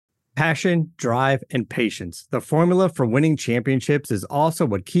Passion, drive, and patience. The formula for winning championships is also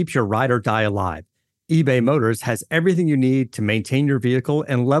what keeps your ride or die alive. eBay Motors has everything you need to maintain your vehicle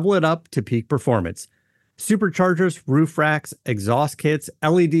and level it up to peak performance. Superchargers, roof racks, exhaust kits,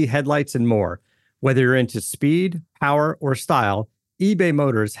 LED headlights, and more. Whether you're into speed, power, or style, eBay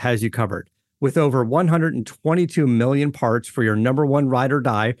Motors has you covered. With over 122 million parts for your number one ride or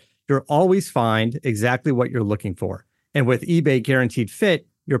die, you'll always find exactly what you're looking for. And with eBay Guaranteed Fit,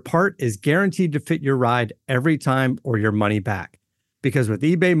 your part is guaranteed to fit your ride every time or your money back. Because with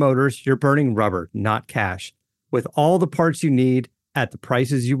eBay Motors, you're burning rubber, not cash. With all the parts you need at the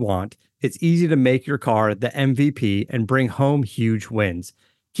prices you want, it's easy to make your car the MVP and bring home huge wins.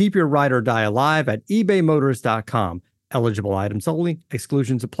 Keep your ride or die alive at ebaymotors.com. Eligible items only.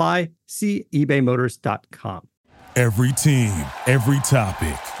 Exclusions apply. See ebaymotors.com. Every team, every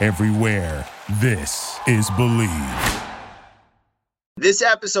topic, everywhere. This is Believe. This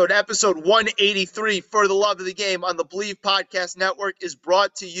episode 183 for the love of the game on the Believe Podcast Network, is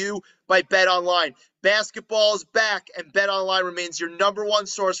brought to you by BetOnline. Basketball is back, and BetOnline remains your number one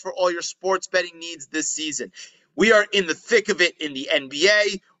source for all your sports betting needs this season. We are in the thick of it in the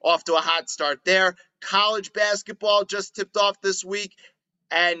NBA, off to a hot start there. College basketball just tipped off this week,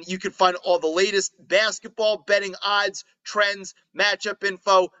 and you can find all the latest basketball betting odds, trends, matchup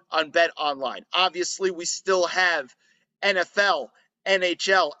info on BetOnline. Obviously, we still have NFL,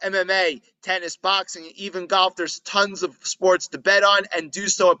 NHL, MMA, tennis, boxing, and even golf. There's tons of sports to bet on, and do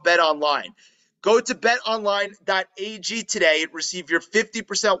so at BetOnline. Go to betonline.ag today and receive your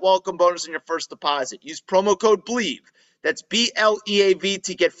 50% welcome bonus on your first deposit. Use promo code BLEAV. That's BLEAV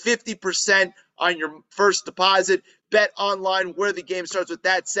to get 50% on your first deposit. BetOnline, where the game starts. With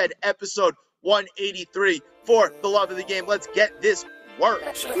that said, episode 183 for the love of the game. Let's get this work.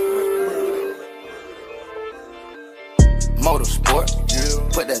 Motorsport,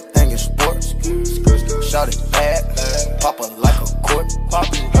 put that thing in sports. Shout it bad, pop it like a court.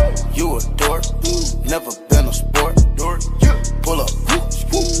 You a dork, never been a sport. Pull up,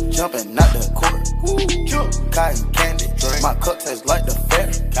 jumping out the court. Cotton candy, my cup tastes like the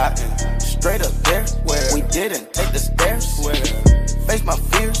fair. Straight up there, we didn't take the stairs. Face my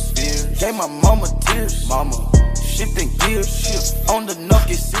fears, gave my mama tears. Shifting gears, on the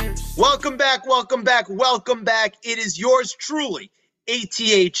Nucky Sears. Welcome back. It is yours truly,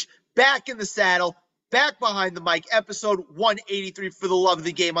 ATH, back in the saddle, back behind the mic, episode 183 for the love of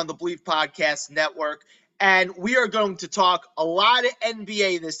the game on the Believe Podcast Network. And we are going to talk a lot of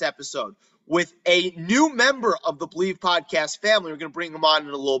NBA this episode with a new member of the Believe Podcast family. We're going to bring him on in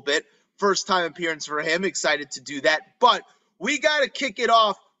a little bit. First time appearance for him. Excited to do that. But we got to kick it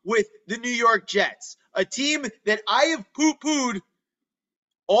off with the New York Jets, a team that I have poo-pooed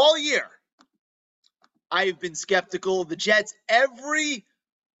all year. I have been skeptical of the Jets every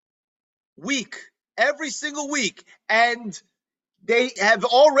single week, and they have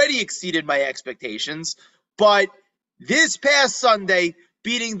already exceeded my expectations. But this past Sunday,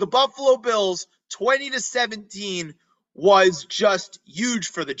 beating the Buffalo Bills 20-17 was just huge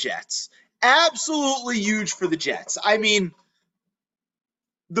for the Jets. Absolutely huge for the Jets. I mean,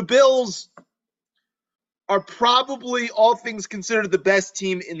 the Bills are probably, all things considered, the best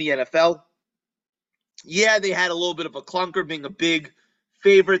team in the NFL. Yeah, they had a little bit of a clunker, being a big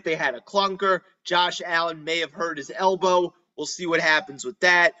favorite. They had a clunker. Josh Allen may have hurt his elbow. We'll see what happens with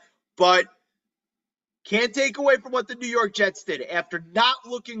that. But can't take away from what the New York Jets did. After not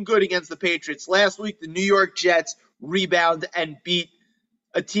looking good against the Patriots last week, the New York Jets rebound and beat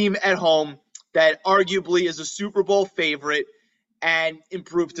a team at home that arguably is a Super Bowl favorite and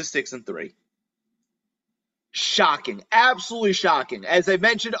improved to 6-3. Shocking. Absolutely shocking. As I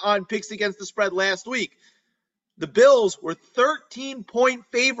mentioned on Picks Against the Spread last week, the Bills were 13-point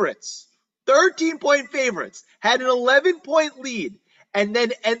favorites. 13-point favorites. Had an 11-point lead and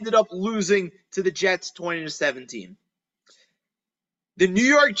then ended up losing to the Jets 20-17. The New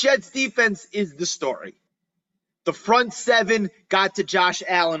York Jets defense is the story. The front seven got to Josh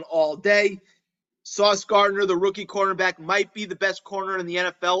Allen all day. Sauce Gardner, the rookie cornerback, might be the best corner in the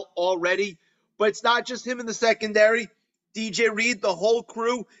NFL already. But it's not just him in the secondary. DJ Reed, the whole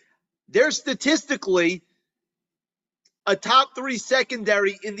crew, they're statistically a top 3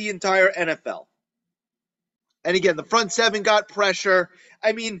 secondary in the entire NFL. And again, the front seven got pressure.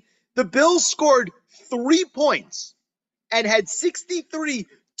 I mean, the Bills scored 3 points and had 63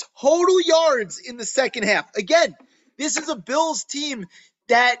 total yards in the second half. Again, this is a Bills team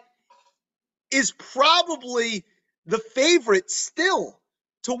that is probably the favorite still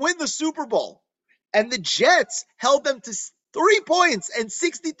to win the Super Bowl. And the Jets held them to 3 points and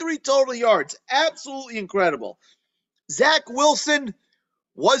 63 total yards. Absolutely incredible. Zach Wilson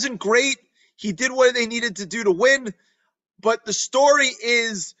Wasn't great. He did what they needed to do to win. But the story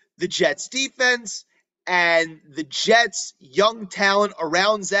is the Jets defense and the Jets young talent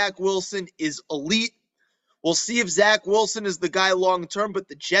around Zach Wilson is elite. We'll see if Zach Wilson is the guy long term, but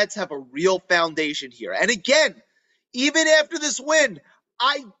the Jets have a real foundation here. And again, even after this win,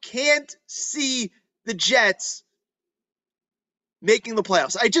 I can't see the Jets making the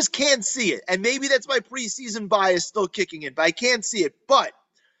playoffs. I just can't see it. And maybe that's my preseason bias still kicking in, but I can't see it. But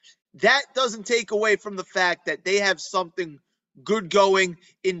that doesn't take away from the fact that they have something good going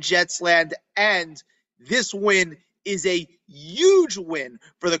in Jets land. And this win is a huge win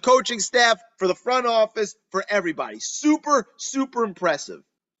for the coaching staff, for the front office, for everybody. Super, super impressive.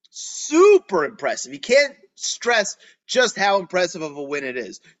 Super impressive. You can't stress just how impressive of a win it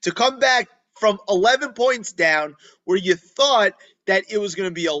is. To come back from 11 points down where you thought that it was going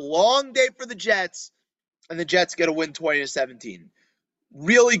to be a long day for the Jets, and the Jets get a win 20-17.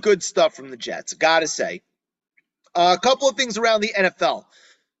 Really good stuff from the Jets, gotta say. A couple of things around the NFL.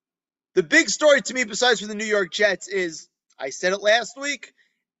 The big story to me, besides for the New York Jets, is I said it last week,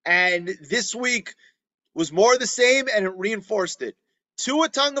 and this week was more of the same, and it reinforced it. Tua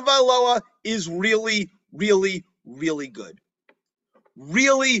Tagovailoa is really, really, really good.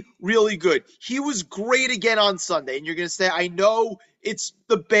 Really, really good. He was great again on Sunday, and you're going to say, I know it's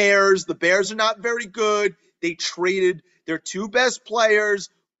the Bears. The Bears are not very good. They traded their two best players,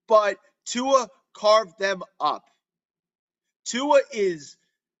 but Tua carved them up. Tua is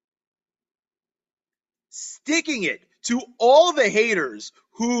sticking it to all the haters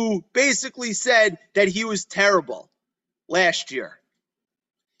who basically said that he was terrible last year,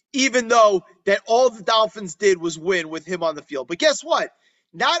 even though that all the Dolphins did was win with him on the field. But guess what?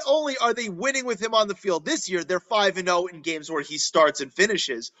 Not only are they winning with him on the field this year, they're 5-0 in games where he starts and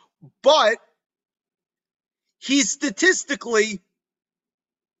finishes, but he's statistically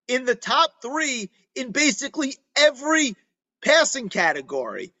in the top 3 in basically every passing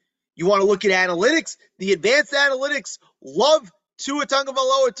category. You want to look at analytics? The advanced analytics love Tua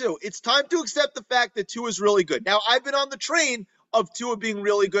Tagovailoa too. It's time to accept the fact that Tua is really good. Now, I've been on the train of Tua being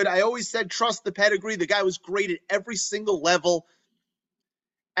really good. I always said trust the pedigree. The guy was great at every single level,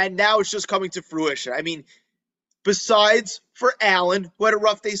 and now it's just coming to fruition. I mean, besides for Allen, who had a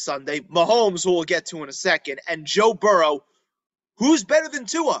rough day Sunday, Mahomes, who we'll get to in a second, and Joe Burrow, who's better than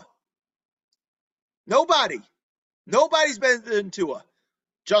Tua? Nobody. Nobody's better than Tua.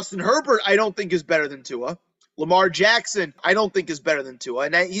 Justin Herbert, I don't think is better than Tua. Lamar Jackson, I don't think is better than Tua.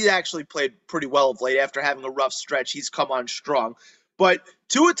 And he actually played pretty well of late after having a rough stretch. He's come on strong. But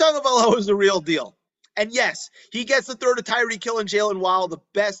Tua Tagovailoa is the real deal. And yes, he gets the third of Tyreek Hill and Jalen Waddle, the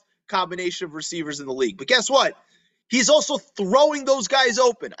best combination of receivers in the league. But guess what? He's also throwing those guys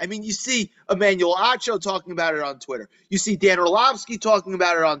open. I mean, you see Emmanuel Acho talking about it on Twitter. You see Dan Orlovsky talking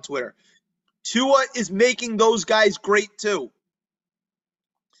about it on Twitter. Tua is making those guys great too.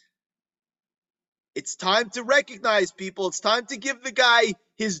 It's time to recognize people. It's time to give the guy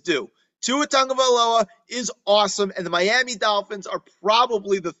his due. Tua Tagovailoa is awesome, and the Miami Dolphins are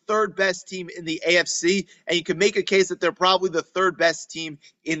probably the third best team in the AFC, and you can make a case that they're probably the third best team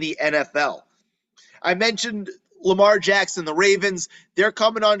in the NFL. I mentioned Lamar Jackson, the Ravens. They're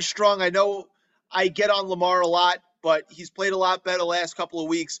coming on strong. I know I get on Lamar a lot, but he's played a lot better the last couple of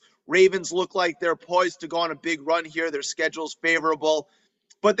weeks. Ravens look like they're poised to go on a big run here. Their schedule's favorable,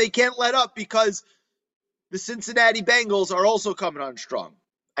 but they can't let up because the Cincinnati Bengals are also coming on strong.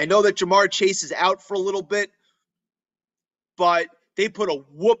 I know that Jamar Chase is out for a little bit, but they put a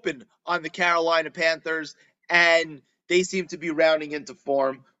whooping on the Carolina Panthers, and they seem to be rounding into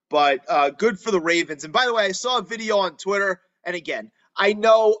form. But good for the Ravens. And by the way, I saw a video on Twitter, and again, I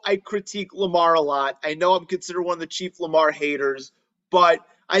know I critique Lamar a lot. I know I'm considered one of the chief Lamar haters, but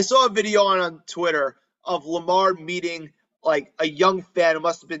I saw a video on Twitter of Lamar meeting like a young fan who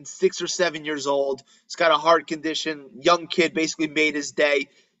must have been 6 or 7 years old. He's got a heart condition. Young kid basically made his day.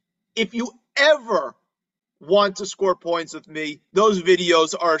 If you ever want to score points with me, those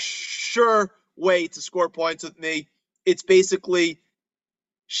videos are a sure way to score points with me. It's basically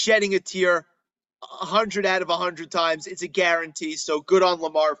shedding a tear 100 out of 100 times. It's a guarantee. So good on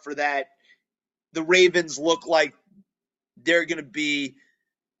Lamar for that. The Ravens look like they're going to be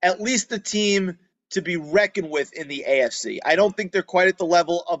at least the team to be reckoned with in the AFC. I don't think they're quite at the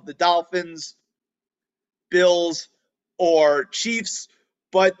level of the Dolphins, Bills, or Chiefs,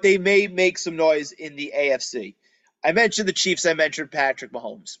 but they may make some noise in the AFC. I mentioned the Chiefs. I mentioned Patrick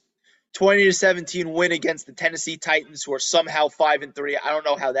Mahomes. 20-17 win against the Tennessee Titans, who are somehow 5-3. I don't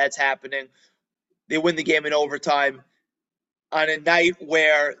know how that's happening. They win the game in overtime on a night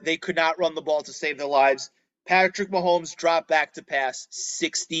where they could not run the ball to save their lives. Patrick Mahomes dropped back to pass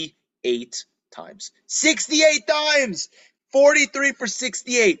 68 times. 68 times! 43 for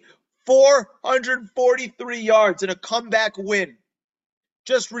 68. 443 yards and a comeback win.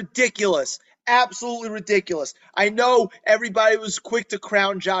 Just ridiculous. Absolutely ridiculous. I know everybody was quick to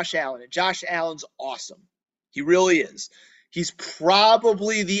crown Josh Allen, and Josh Allen's awesome. He really is. He's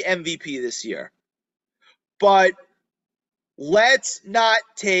probably the MVP this year. But let's not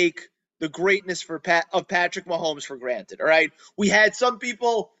take the greatness of Patrick Mahomes for granted, all right? We had some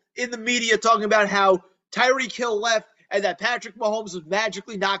people in the media talking about how Tyreek Hill left and that Patrick Mahomes was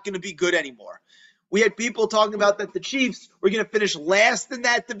magically not going to be good anymore. We had people talking about that the Chiefs were going to finish last in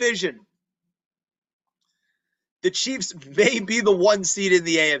that division. The Chiefs may be the 1 seed in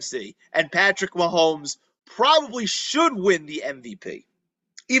the AFC, and Patrick Mahomes probably should win the MVP.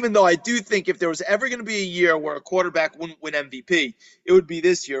 Even though I do think if there was ever going to be a year where a quarterback wouldn't win MVP, it would be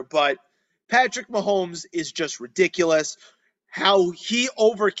this year. But Patrick Mahomes is just ridiculous. How he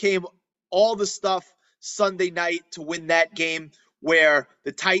overcame all the stuff Sunday night to win that game where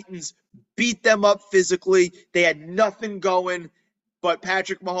the Titans beat them up physically. They had nothing going, but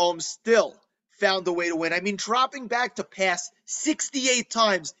Patrick Mahomes still found a way to win. I mean, dropping back to pass 68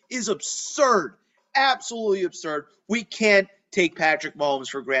 times is absurd. Absolutely absurd. We can't take Patrick Mahomes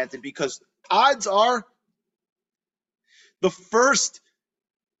for granted because odds are the first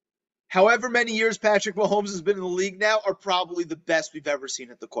however many years Patrick Mahomes has been in the league now are probably the best we've ever seen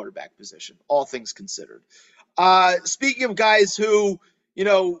at the quarterback position, all things considered. Speaking of guys who,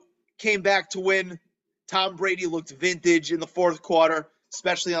 came back to win, Tom Brady looked vintage in the fourth quarter,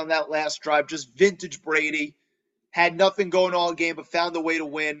 especially on that last drive. Just vintage Brady. Had nothing going all game, but found a way to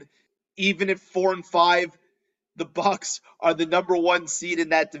win. Even at 4-5, the Bucs are the number 1 seed in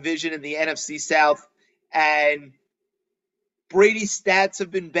that division in the NFC South. And Brady's stats have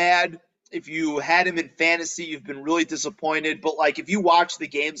been bad. If you had him in fantasy, you've been really disappointed. But, if you watch the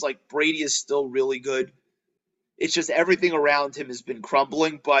games, Brady is still really good. It's just everything around him has been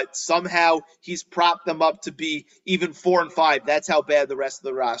crumbling. But somehow he's propped them up to be even 4-5. That's how bad the rest of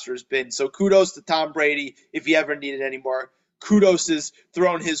the roster has been. So kudos to Tom Brady if you ever needed any more. Kudos is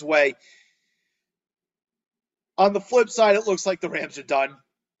thrown his way. On the flip side, it looks like the Rams are done.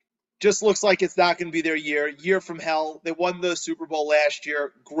 Just looks like it's not going to be their year. Year from hell. They won the Super Bowl last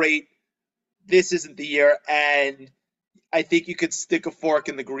year. Great. This isn't the year. And I think you could stick a fork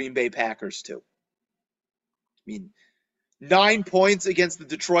in the Green Bay Packers too. 9 points against the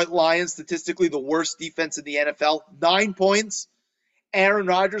Detroit Lions, statistically the worst defense in the NFL. 9 points. Aaron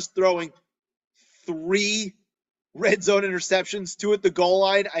Rodgers throwing 3 red zone interceptions, 2 at the goal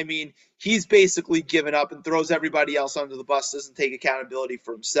line. He's basically given up and throws everybody else under the bus, doesn't take accountability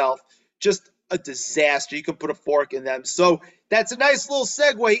for himself. Just a disaster. You can put a fork in them. So that's a nice little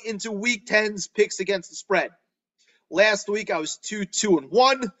segue into Week 10's picks against the spread. Last week I was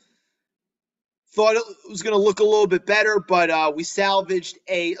 2-1. Thought it was going to look a little bit better, but we salvaged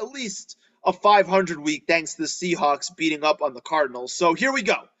at least a 500 week thanks to the Seahawks beating up on the Cardinals. So here we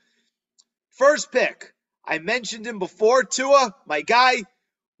go. First pick. I mentioned him before, Tua, my guy.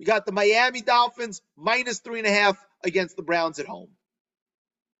 We got the Miami Dolphins minus 3.5 against the Browns at home.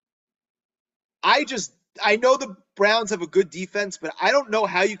 I know the Browns have a good defense, but I don't know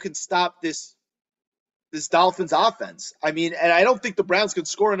how you can stop this Dolphins offense. And I don't think the Browns could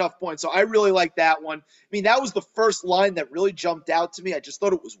score enough points, so I really like that one. That was the first line that really jumped out to me. I just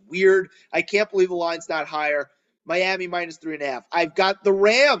thought it was weird. I can't believe the line's not higher. Miami minus 3.5. I've got the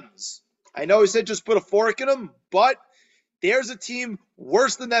Rams. I know I said just put a fork in them, but there's a team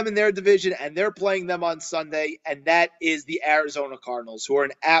worse than them in their division, and they're playing them on Sunday, and that is the Arizona Cardinals, who are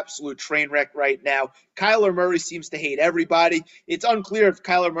an absolute train wreck right now. Kyler Murray seems to hate everybody. It's unclear if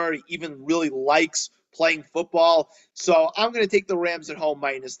Kyler Murray even really likes playing football. So I'm going to take the Rams at home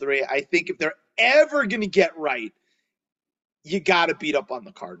minus 3. I think if they're ever going to get right, you got to beat up on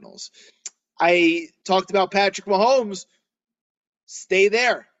the Cardinals. I talked about Patrick Mahomes. Stay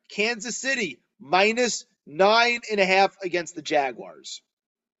there. Kansas City minus 9.5 against the Jaguars.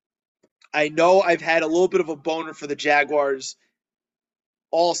 I know I've had a little bit of a boner for the Jaguars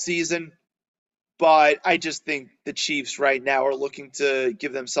all season, but I just think the Chiefs right now are looking to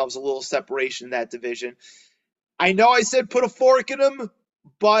give themselves a little separation in that division. I know I said put a fork in them,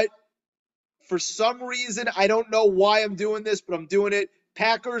 but for some reason, I don't know why I'm doing this, but I'm doing it.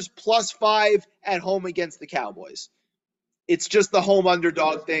 Packers plus 5 at home against the Cowboys. It's just the home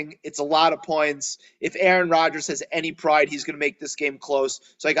underdog thing. It's a lot of points. If Aaron Rodgers has any pride, he's going to make this game close.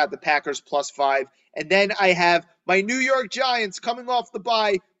 So I got the Packers plus 5. And then I have my New York Giants coming off the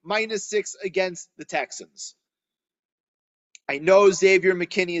bye, minus 6 against the Texans. I know Xavier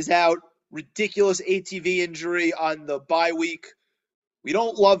McKinney is out. ridiculous ATV injury on the bye week. We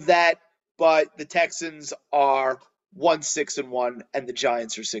don't love that, but the Texans are 1-6-1, and the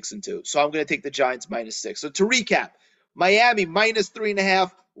Giants are 6-2. So I'm going to take the Giants -6. So to recap, Miami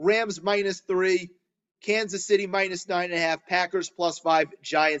 -3.5, Rams -3, Kansas City -9.5, Packers +5,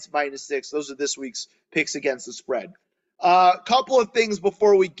 Giants -6. Those are this week's picks against the spread. A couple of things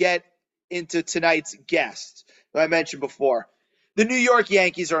before we get into tonight's guest that I mentioned before. The New York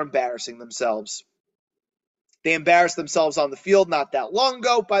Yankees are embarrassing themselves. They embarrassed themselves on the field not that long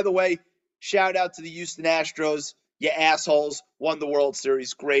ago. By the way, shout out to the Houston Astros. You assholes won the World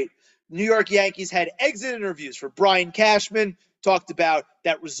Series. Great. New York Yankees had exit interviews for Brian Cashman. Talked about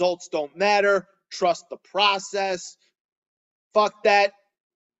that results don't matter. Trust the process. Fuck that.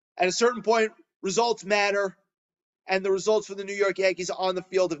 At a certain point, results matter. And the results for the New York Yankees on the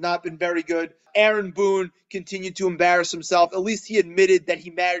field have not been very good. Aaron Boone continued to embarrass himself. At least he admitted that he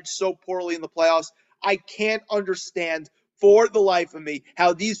managed so poorly in the playoffs. I can't understand for the life of me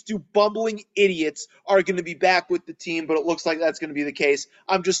how these two bumbling idiots are going to be back with the team, but it looks like that's going to be the case.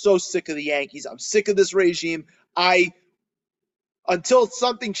 I'm just so sick of the Yankees. I'm sick of this regime. Until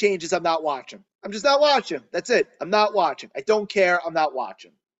something changes, I'm not watching. I'm just not watching. That's it. I'm not watching. I don't care. I'm not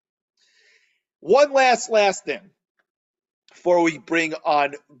watching. One last thing before we bring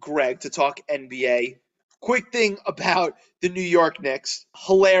on Greg to talk NBA. Quick thing about the New York Knicks.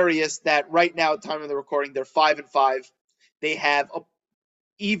 Hilarious that right now at the time of the recording, they're 5-5. They have a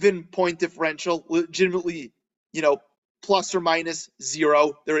even point differential, legitimately, plus or minus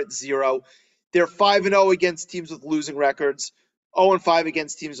 0. They're at 0. They're 5-0 against teams with losing records, 0-5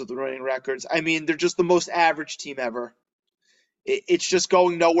 against teams with winning records. I mean, they're just the most average team ever. It's just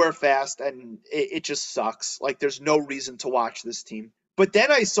going nowhere fast, and it just sucks. Like, there's no reason to watch this team. But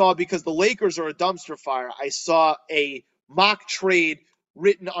then I saw, because the Lakers are a dumpster fire, I saw a mock trade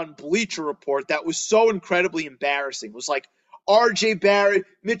written on Bleacher Report that was so incredibly embarrassing. It was like R.J. Barrett,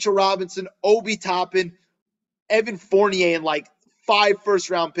 Mitchell Robinson, Obi Toppin, Evan Fournier, and like 5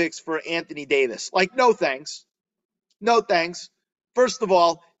 first-round picks for Anthony Davis. Like, no thanks. No thanks. First of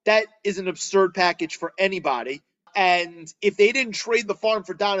all, that is an absurd package for anybody. And if they didn't trade the farm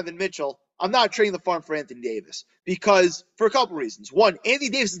for Donovan Mitchell, I'm not trading the farm for Anthony Davis, because for a couple reasons. One, Anthony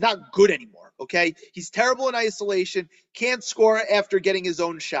Davis is not good anymore, okay? He's terrible in isolation, can't score after getting his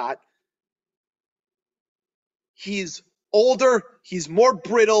own shot. He's older, he's more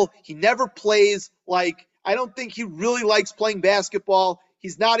brittle, he never plays. Like, I don't think he really likes playing basketball.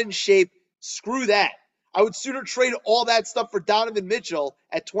 He's not in shape. Screw that. I would sooner trade all that stuff for Donovan Mitchell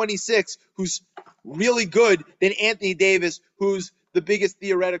at 26, who's really good, than Anthony Davis, who's the biggest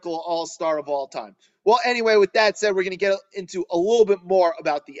theoretical all-star of all time. Well, anyway, with that said, we're going to get into a little bit more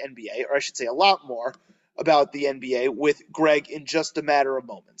about the NBA, or I should say a lot more about the NBA with Greg in just a matter of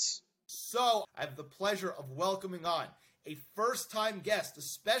moments. So, I have the pleasure of welcoming on a first-time guest, a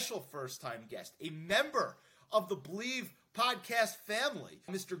special first-time guest, a member of the Believe podcast family,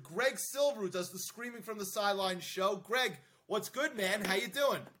 Mr. Greg Silver, who does the Screaming from the Sidelines show. Greg, what's good, man? How you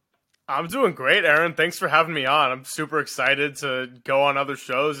doing? I'm doing great, Aaron. Thanks for having me on. I'm super excited to go on other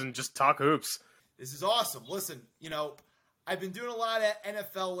shows and just talk hoops. This is awesome. Listen, I've been doing a lot of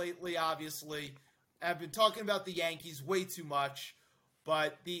NFL lately, obviously. I've been talking about the Yankees way too much,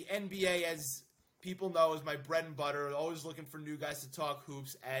 but the NBA, as people know, is my bread and butter. Always looking for new guys to talk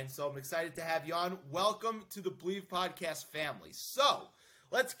hoops, and so I'm excited to have you on. Welcome to the Believe podcast family. So,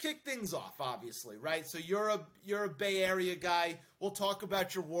 let's kick things off, obviously, right? So you're a Bay Area guy. We'll talk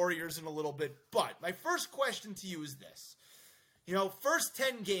about your Warriors in a little bit, but my first question to you is this. First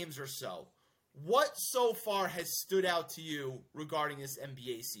 10 games or so, what so far has stood out to you regarding this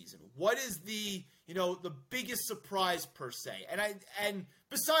NBA season? What is the biggest surprise per se? And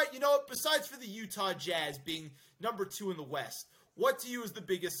besides for the Utah Jazz being number 2 in the West, what to you is the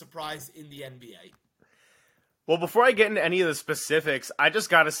biggest surprise in the NBA? Well, before I get into any of the specifics, I just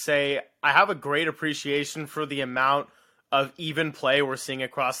got to say I have a great appreciation for the amount of even play we're seeing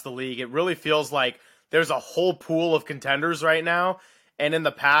across the league. It really feels like there's a whole pool of contenders right now. And in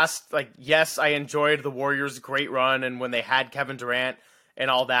the past, yes, I enjoyed the Warriors' great run and when they had Kevin Durant and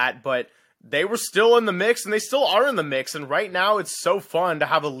all that, but they were still in the mix and they still are in the mix. And right now it's so fun to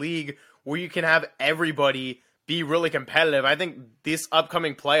have a league where you can have everybody be really competitive. I think this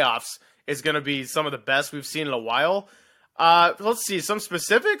upcoming playoffs is going to be some of the best we've seen in a while. Let's see, some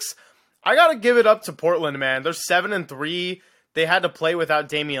specifics. I got to give it up to Portland, man. They're 7-3. They had to play without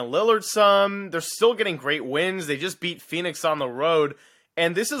Damian Lillard some. They're still getting great wins. They just beat Phoenix on the road.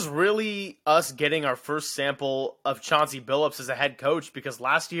 And this is really us getting our first sample of Chauncey Billups as a head coach, because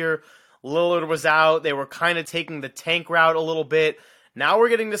last year Lillard was out. They were kind of taking the tank route a little bit. Now we're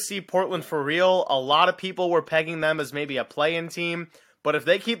getting to see Portland for real. A lot of people were pegging them as maybe a play-in team, but if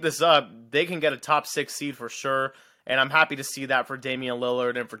they keep this up, they can get a top 6 seed for sure, and I'm happy to see that for Damian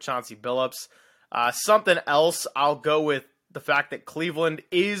Lillard and for Chauncey Billups. Something else, I'll go with the fact that Cleveland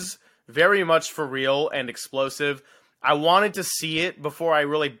is very much for real and explosive. I wanted to see it before I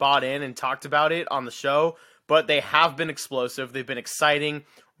really bought in and talked about it on the show, but they have been explosive. They've been exciting,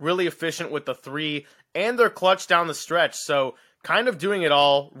 really efficient with the 3, and they're clutch down the stretch. So kind of doing it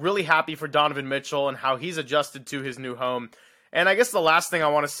all. Really happy for Donovan Mitchell and how he's adjusted to his new home. And I guess the last thing I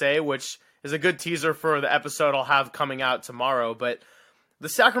want to say, which is a good teaser for the episode I'll have coming out tomorrow, but the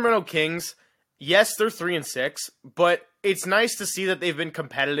Sacramento Kings, yes, they're 3-6, but it's nice to see that they've been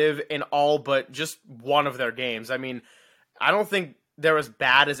competitive in all but just one of their games. I mean, I don't think they're as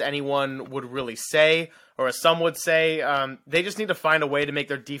bad as anyone would really say, or as some would say. They just need to find a way to make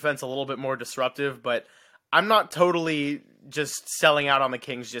their defense a little bit more disruptive, but I'm not totally just selling out on the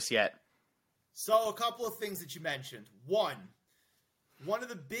Kings just yet. So a couple of things that you mentioned. One of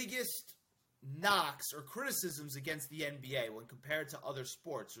the biggest knocks or criticisms against the NBA when compared to other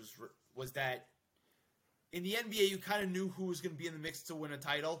sports was that in the NBA, you kind of knew who was going to be in the mix to win a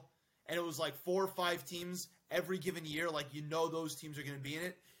title. And it was like 4 or 5 teams every given year. Like, those teams are going to be in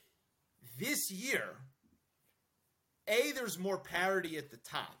it. This year, there's more parity at the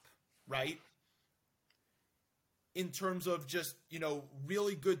top, right? In terms of just,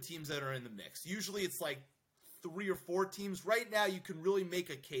 really good teams that are in the mix. Usually it's like 3 or 4 teams. Right now, you can really make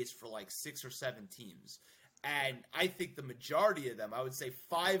a case for like 6 or 7 teams. And I think the majority of them, I would say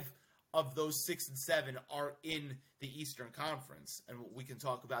 5 of those 6 and 7 are in the Eastern Conference. And we can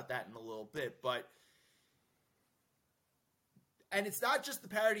talk about that in a little bit. And it's not just the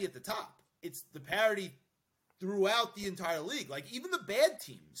parity at the top. It's the parity throughout the entire league. Like, even the bad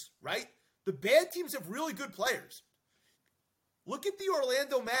teams, right? The bad teams have really good players. Look at the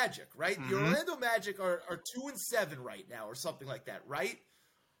Orlando Magic, right? Mm-hmm. The Orlando Magic are 2-7 right now or something like that, right?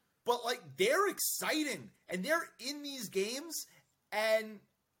 But, like, they're exciting. And they're in these games. And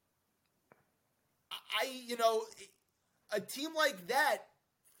a team like that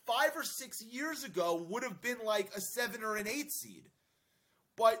 5 or 6 years ago would have been like a 7 or an 8 seed.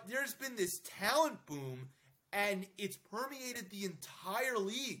 But there's been this talent boom, and it's permeated the entire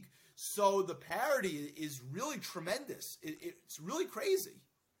league. So the parity is really tremendous. It's really crazy.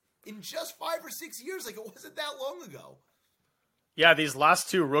 In just 5 or 6 years, like, it wasn't that long ago. Yeah, these last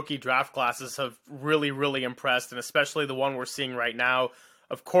 2 rookie draft classes have really, really impressed, and especially the one we're seeing right now.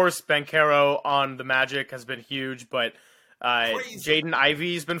 Of course, Banchero on the Magic has been huge, but Jaden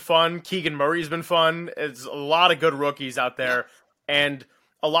Ivey's been fun. Keegan Murray's been fun. It's a lot of good rookies out there. And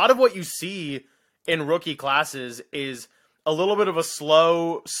a lot of what you see in rookie classes is a little bit of a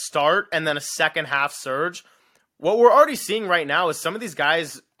slow start and then a second half surge. What we're already seeing right now is some of these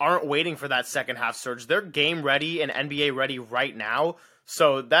guys aren't waiting for that second half surge. They're game ready and NBA ready right now.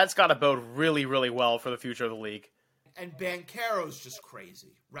 So that's got to bode really, really well for the future of the league. And Banchero's just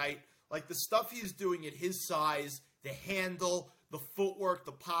crazy, right? Like, the stuff he's doing at his size, the handle, the footwork,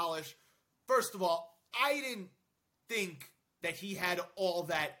 the polish. First of all, I didn't think that he had all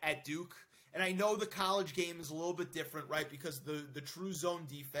that at Duke. And I know the college game is a little bit different, right? Because the true zone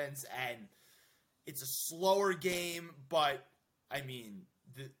defense, and it's a slower game, but, I mean,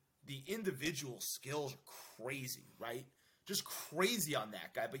 the individual skills are crazy, right? Just crazy on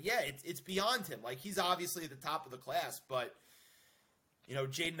that guy. But yeah, it's beyond him. Like, he's obviously at the top of the class, but,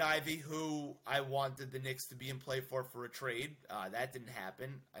 Jaden Ivey, who I wanted the Knicks to be in play for a trade, that didn't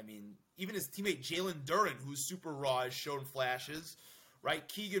happen. I mean, even his teammate Jalen Duren, who's super raw, has shown flashes, right?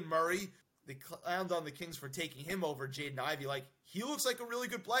 Keegan Murray, they clowned on the Kings for taking him over Jaden Ivey. Like, he looks like a really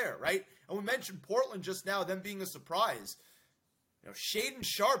good player, right? And we mentioned Portland just now, them being a surprise. Shaedon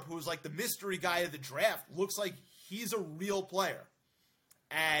Sharpe, who was like the mystery guy of the draft, looks like he's a real player.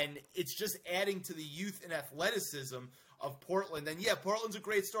 And it's just adding to the youth and athleticism of Portland. And yeah, Portland's a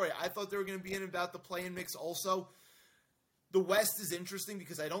great story. I thought they were going to be in about the play-in mix also. The West is interesting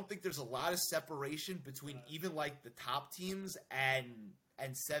because I don't think there's a lot of separation between even like the top teams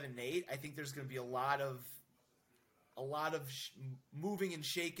and 7 and 8. I think there's going to be a lot of moving and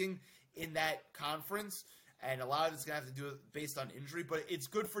shaking in that conference. And a lot of it's going to have to do with based on injury, but it's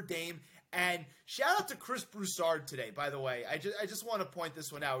good for Dame. And shout out to Chris Broussard today, by the way. I just want to point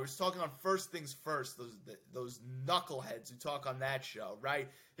this one out. We were talking on First Things First, those knuckleheads who talk on that show, right?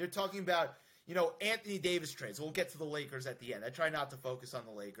 They're talking about, Anthony Davis trades. We'll get to the Lakers at the end. I try not to focus on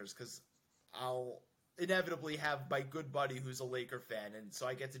the Lakers because I'll inevitably have my good buddy who's a Laker fan, and so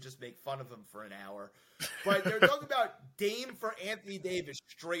I get to just make fun of him for an hour. But they're talking about Dame for Anthony Davis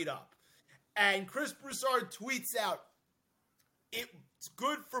straight up. And Chris Broussard tweets out, it's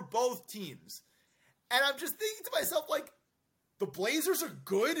good for both teams. And I'm just thinking to myself, like, the Blazers are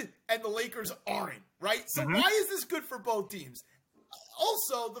good and the Lakers aren't, right? So why is this good for both teams?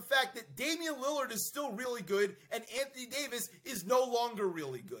 Also, the fact that Damian Lillard is still really good and Anthony Davis is no longer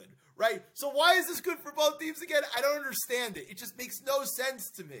really good, right? So why is this good for both teams again? I don't understand it. It just makes no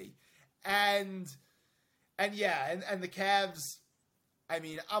sense to me. And the Cavs, I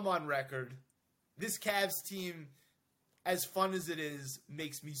mean, I'm on record. This Cavs team, as fun as it is,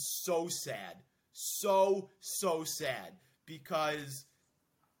 makes me so sad. So sad. Because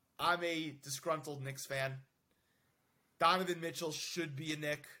I'm a disgruntled Knicks fan. Donovan Mitchell should be a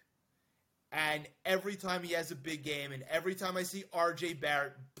Knick. And every time he has a big game, and every time I see RJ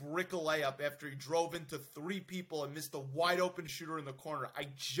Barrett brick a layup after he drove into 3 people and missed a wide open shooter in the corner, I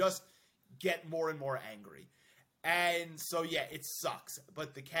just get more and more angry. And so, yeah, it sucks.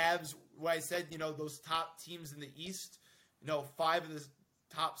 But the Cavs, what I said, those top teams in the East, 5 of the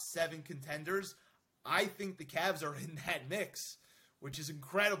top 7 contenders, I think the Cavs are in that mix, which is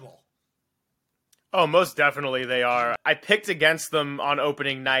incredible. Oh, most definitely they are. I picked against them on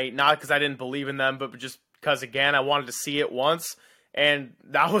opening night, not because I didn't believe in them, but just because, again, I wanted to see it once. And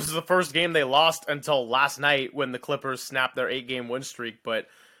that was the first game they lost until last night when the Clippers snapped their 8-game win streak. But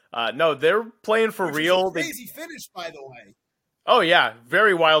no, they're playing for real. Which is a crazy finish, by the way. Oh, yeah.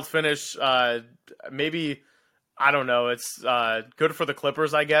 Very wild finish. Maybe, I don't know. It's good for the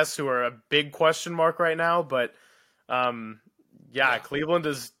Clippers, I guess, who are a big question mark right now. But yeah, Cleveland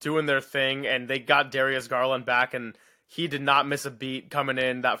is doing their thing, and they got Darius Garland back, and he did not miss a beat coming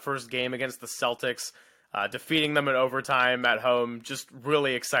in that first game against the Celtics, defeating them in overtime at home. Just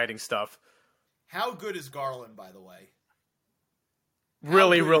really exciting stuff. How good is Garland, by the way?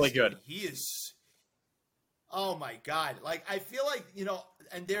 Really, really good. He is. Oh, my God. Like, I feel like,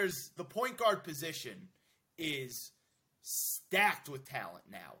 and there's the point guard position is stacked with talent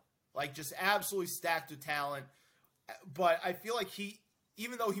now. Like, just absolutely stacked with talent. But I feel like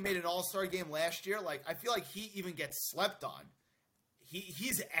even though he made an all-star game last year, like, I feel like he even gets slept on.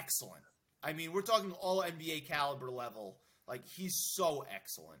 He's excellent. I mean, we're talking all NBA caliber level. Like, he's so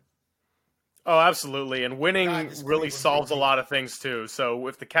excellent. Oh, absolutely. And winning really solves a lot of things, too. So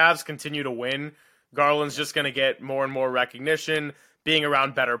if the Cavs continue to win, Garland's just going to get more and more recognition. Being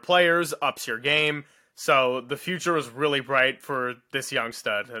around better players ups your game. So the future is really bright for this young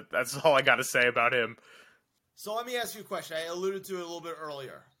stud. That's all I got to say about him. So let me ask you a question. I alluded to it a little bit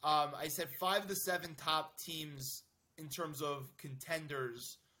earlier. I said 5 of the 7 top teams in terms of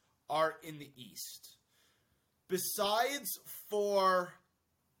contenders are in the East. Besides for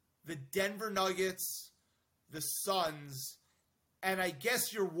the Denver Nuggets, the Suns, and I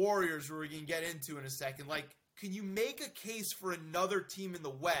guess your Warriors, who we're going to get into in a second, like, can you make a case for another team in the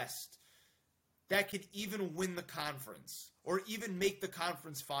West that could even win the conference or even make the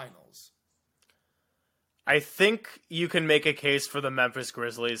conference finals? I think you can make a case for the Memphis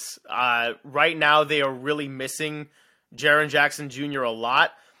Grizzlies. Right now, they are really missing Jaren Jackson Jr. a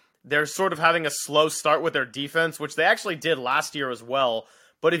lot. They're sort of having a slow start with their defense, which they actually did last year as well.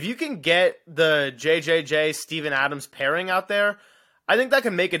 But if you can get the JJJ Steven Adams pairing out there, I think that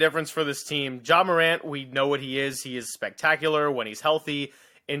can make a difference for this team. Ja Morant, we know what he is. He is spectacular when he's healthy.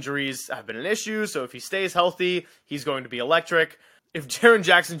 Injuries have been an issue, so if he stays healthy, he's going to be electric. If Jaren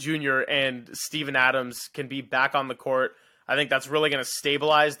Jackson Jr. and Steven Adams can be back on the court, I think that's really going to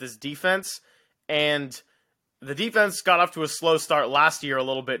stabilize this defense. And the defense got off to a slow start last year a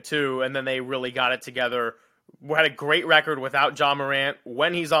little bit too, and then they really got it together. We had a great record without Ja Morant.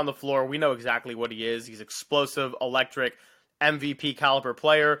 When he's on the floor, we know exactly what he is. He's explosive, electric, MVP caliber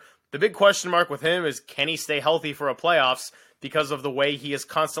player. The big question mark with him is, can he stay healthy for a playoffs because of the way he is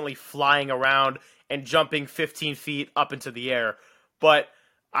constantly flying around and jumping 15 feet up into the air. But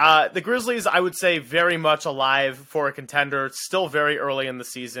the Grizzlies, I would say, very much alive for a contender. It's still very early in the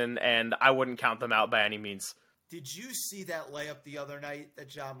season, and I wouldn't count them out by any means. Did you see that layup the other night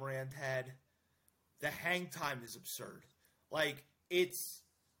that Ja Morant had? The hang time is absurd. Like, it's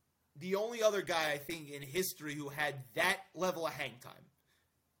the only other guy, I think, in history who had that level of hang time.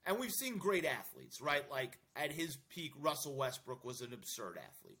 And we've seen great athletes, right? Like, at his peak, Russell Westbrook was an absurd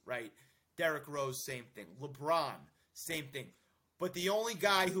athlete, right? Derrick Rose, same thing. LeBron, same thing. But the only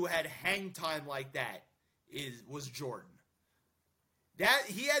guy who had hang time like that was Jordan. That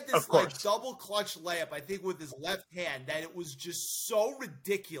he had this like double clutch layup, I think, with his left hand, that it was just so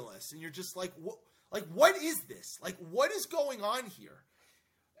ridiculous. And you're just like, what is this? Like, what is going on here?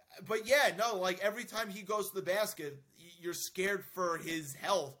 But yeah, no, like every time he goes to the basket, you're scared for his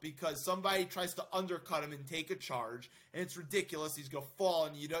health because somebody tries to undercut him and take a charge, and it's ridiculous. He's gonna fall,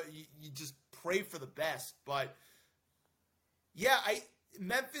 and you just pray for the best. But Yeah,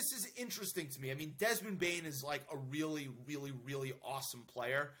 Memphis is interesting to me. I mean, Desmond Bane is like a really, really, really awesome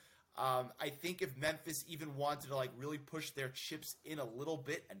player. I think if Memphis even wanted to like really push their chips in a little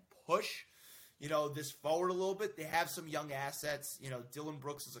bit and push, this forward a little bit, they have some young assets. Dylan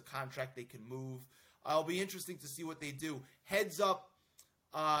Brooks is a contract they can move. It'll be interesting to see what they do. Heads up,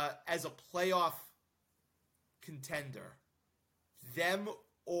 as a playoff contender, them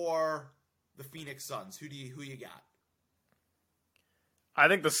or the Phoenix Suns? Who you got? I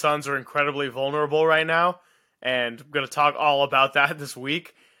think the Suns are incredibly vulnerable right now, and I'm going to talk all about that this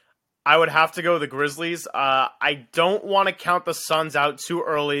week. I would have to go with the Grizzlies. I don't want to count the Suns out too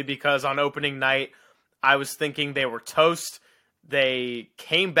early because on opening night, I was thinking they were toast. They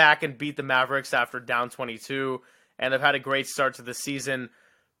came back and beat the Mavericks after down 22, and they've had a great start to the season.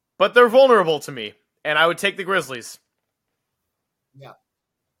 But they're vulnerable to me, and I would take the Grizzlies.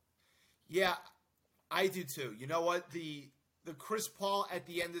 Yeah, I do too. You know what? The Chris Paul at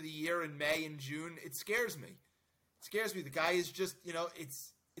the end of the year in May and June, it scares me. The guy is just,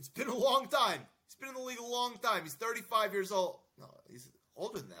 it's been a long time. He's been in the league a long time. He's 35 years old. No, he's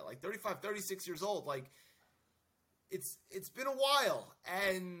older than that, like 35, 36 years old. Like, it's been a while,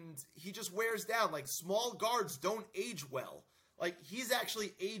 and he just wears down. Like, small guards don't age well. Like, he's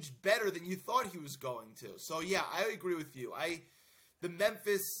actually aged better than you thought he was going to. So, yeah, I agree with you. The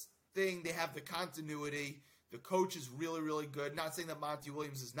Memphis thing, they have the continuity. The coach is really, really good. Not saying that Monty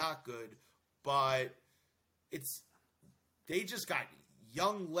Williams is not good, but they just got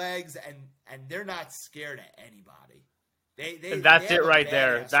young legs, and they're not scared of anybody. And that's it right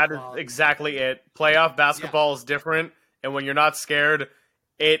there. That is exactly it. Playoff basketball is different, and when you're not scared,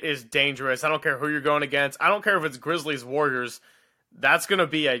 it is dangerous. I don't care who you're going against. I don't care if it's Grizzlies, Warriors. That's going to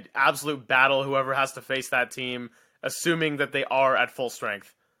be an absolute battle, whoever has to face that team, assuming that they are at full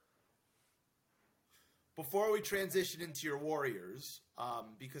strength. Before we transition into your Warriors,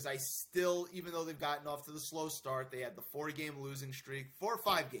 because I still, even though they've gotten off to the slow start, they had the 4-game losing streak, 4 or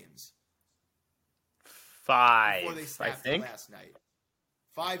 5 games. 5, before they snapped it last night.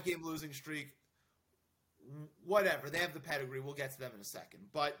 5-game losing streak. Whatever. They have the pedigree. We'll get to them in a second.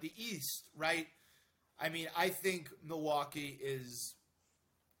 But the East, right? I mean, I think Milwaukee is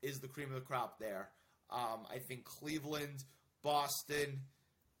the cream of the crop there. I think Cleveland, Boston.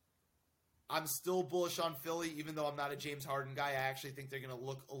 I'm still bullish on Philly, even though I'm not a James Harden guy. I actually think they're going to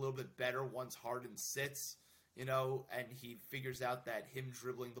look a little bit better once Harden sits, and he figures out that him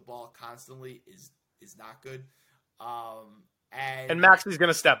dribbling the ball constantly is not good. And Maxi's going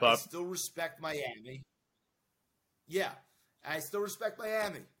to step up. I still respect Miami. Yeah, I still respect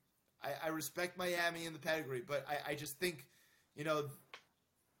Miami. I respect Miami in the pedigree, but I just think,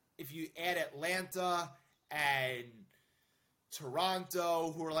 if you add Atlanta and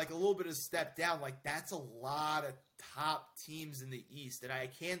Toronto, who are like a little bit of a step down, like that's a lot of top teams in the East. And I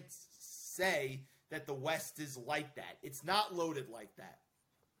can't say that the West is like that. It's not loaded like that.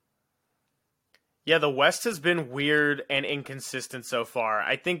 Yeah, the West has been weird and inconsistent so far.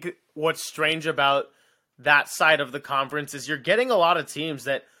 I think what's strange about that side of the conference is you're getting a lot of teams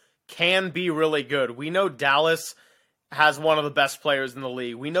that can be really good. We know Dallas has one of the best players in the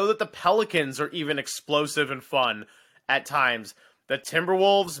league. We know that the Pelicans are even explosive and fun at times. The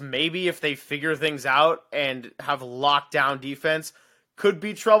Timberwolves, maybe if they figure things out and have lockdown defense, could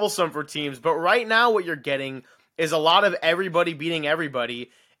be troublesome for teams. But right now what you're getting is a lot of everybody beating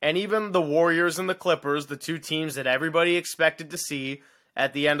everybody. And even the Warriors and the Clippers, the two teams that everybody expected to see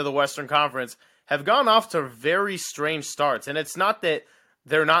at the end of the Western Conference, have gone off to very strange starts. And it's not that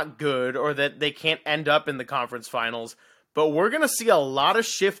they're not good or that they can't end up in the conference finals, but we're going to see a lot of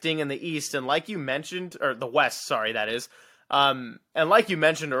shifting in the East. And like you mentioned, or the West, sorry, that is. And like you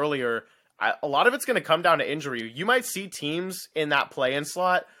mentioned earlier, a lot of it's going to come down to injury. You might see teams in that play-in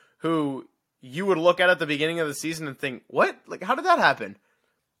slot who you would look at the beginning of the season and think, what? Like, how did that happen?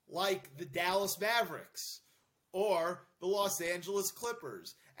 Like the Dallas Mavericks or the Los Angeles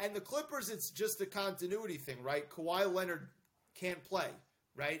Clippers. And the Clippers, it's just a continuity thing, right? Kawhi Leonard can't play,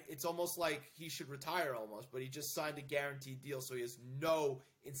 right? It's almost like he should retire almost, but he just signed a guaranteed deal, so he has no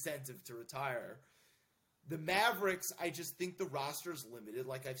incentive to retire. The Mavericks, I just think the roster is limited,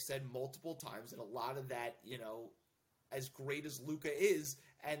 like I've said multiple times, and a lot of that, as great as Luka is,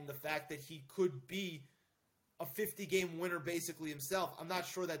 and the fact that he could be a 50-game winner basically himself, I'm not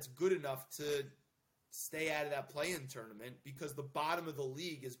sure that's good enough to stay out of that play-in tournament because the bottom of the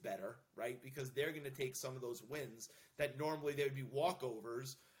league is better, right? Because they're going to take some of those wins that normally they would be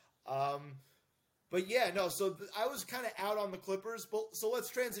walkovers. But yeah, no, so I was kind of out on the Clippers, but so let's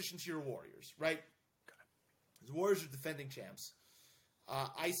transition to your Warriors, right? The Warriors are defending champs.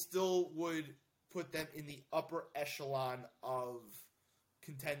 I still would put them in the upper echelon of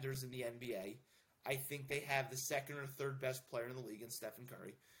contenders in the NBA. I think they have the second or third best player in the league in Stephen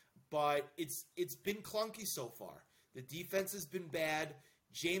Curry. But it's been clunky so far. The defense has been bad.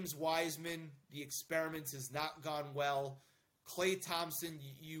 James Wiseman, the experiments has not gone well. Klay Thompson,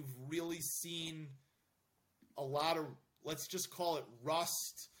 you've really seen a lot of, let's just call it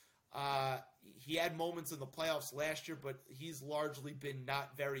rust. He had moments in the playoffs last year, but he's largely been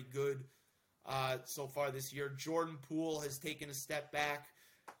not very good so far this year. Jordan Poole has taken a step back.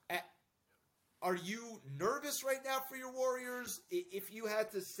 Are you nervous right now for your Warriors? If you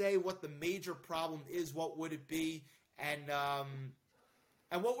had to say what the major problem is, what would it be?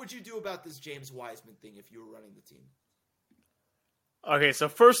 And what would you do about this James Wiseman thing if you were running the team? Okay, so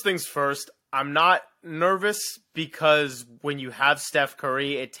first things first, I'm not nervous because when you have Steph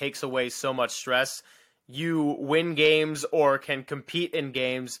Curry, it takes away so much stress. You win games or can compete in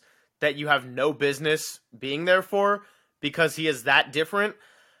games that you have no business being there for because he is that different.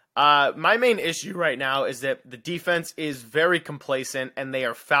 My main issue right now is that the defense is very complacent and they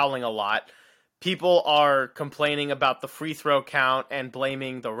are fouling a lot. People are complaining about the free throw count and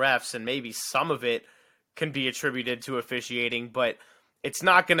blaming the refs, and maybe some of it can be attributed to officiating, but it's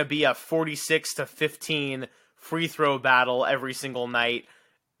not going to be a 46-15 free throw battle every single night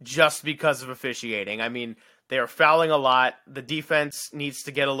just because of officiating. I mean, they are fouling a lot. The defense needs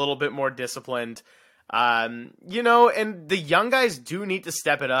to get a little bit more disciplined. And the young guys do need to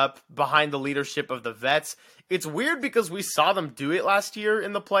step it up behind the leadership of the vets. It's weird because we saw them do it last year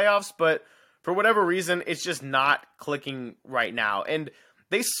in the playoffs, but for whatever reason, it's just not clicking right now. And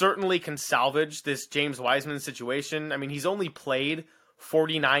they certainly can salvage this James Wiseman situation. I mean, he's only played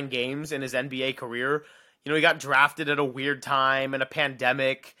 49 games in his NBA career. He got drafted at a weird time in a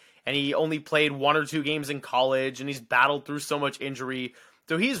pandemic, and he only played 1 or 2 games in college, and he's battled through so much injury.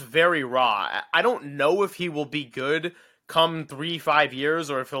 So he's very raw. I don't know if he will be good come 3-5 years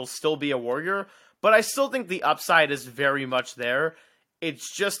or if he'll still be a Warrior, but I still think the upside is very much there.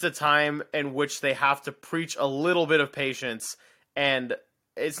 It's just a time in which they have to preach a little bit of patience, and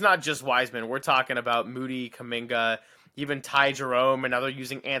it's not just Wiseman. We're talking about Moody, Kuminga, even Ty Jerome, and now they're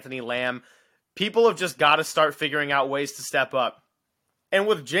using Anthony Lamb. People have just got to start figuring out ways to step up. And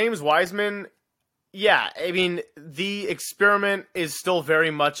with James Wiseman, yeah, I mean, the experiment is still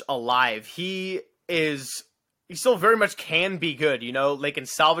very much alive. He still very much can be good, They can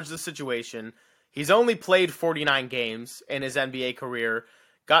salvage the situation. He's only played 49 games in his NBA career,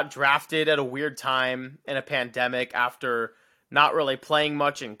 got drafted at a weird time in a pandemic after not really playing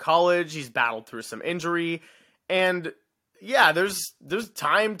much in college. He's battled through some injury. And yeah, there's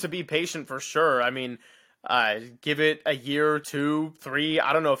time to be patient for sure. I mean, give it a year, 2, 3.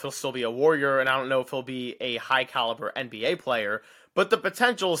 I don't know if he'll still be a Warrior, and I don't know if he'll be a high caliber NBA player, but the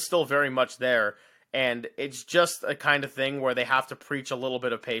potential is still very much there. And it's just a kind of thing where they have to preach a little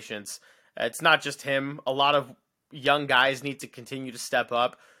bit of patience. It's not just him. A lot of young guys need to continue to step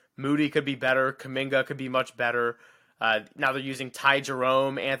up. Moody could be better. Kuminga could be much better. Now they're using Ty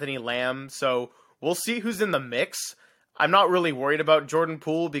Jerome, Anthony Lamb. So we'll see who's in the mix. I'm not really worried about Jordan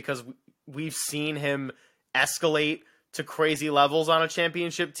Poole because we've seen him escalate to crazy levels on a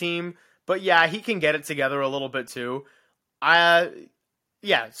championship team. But yeah, he can get it together a little bit too. So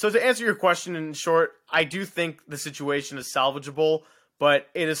to answer your question in short, I do think the situation is salvageable, but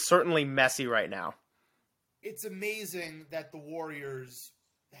it is certainly messy right now. It's amazing that the Warriors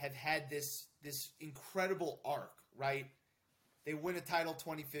have had this incredible arc, right? They win a title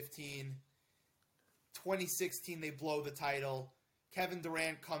 2015. 2016, they blow the title. Kevin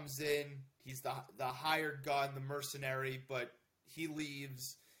Durant comes in. He's the hired gun, the mercenary, but he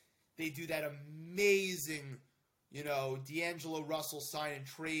leaves. They do that amazing, D'Angelo Russell sign and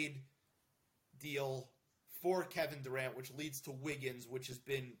trade deal for Kevin Durant, which leads to Wiggins, which has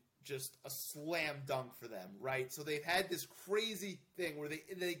been just a slam dunk for them, right? So they've had this crazy thing where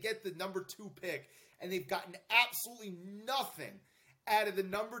they get the number 2 pick, and they've gotten absolutely nothing out of the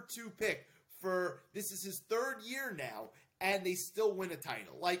number 2 pick this is his 3rd year now, and they still win a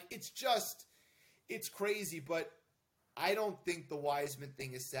title. Like, it's crazy, but I don't think the Wiseman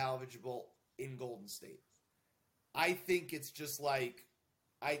thing is salvageable in Golden State. I think it's just like,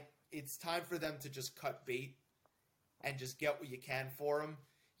 it's time for them to just cut bait and just get what you can for them.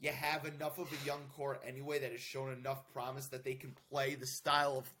 You have enough of a young core anyway that has shown enough promise that they can play the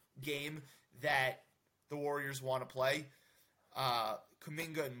style of game that the Warriors want to play.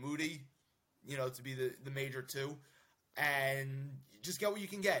 Kuminga and Moody, to be the major 2. And just get what you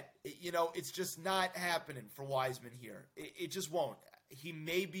can get. It's just not happening for Wiseman here. It just won't. He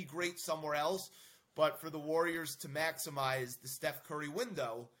may be great somewhere else, but for the Warriors to maximize the Steph Curry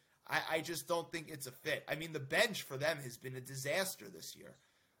window, I just don't think it's a fit. I mean, the bench for them has been a disaster this year.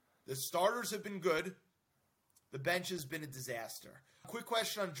 The starters have been good. The bench has been a disaster. Quick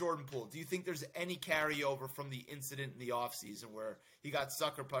question on Jordan Poole. Do you think there's any carryover from the incident in the offseason where he got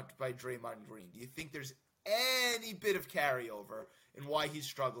sucker punched by Draymond Green? Do you think there's any bit of carryover in why he's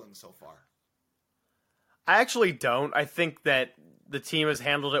struggling so far? I actually don't. I think that the team has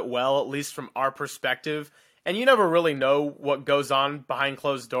handled it well, at least from our perspective. And you never really know what goes on behind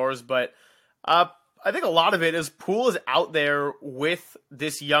closed doors, but I think a lot of it is Poole is out there with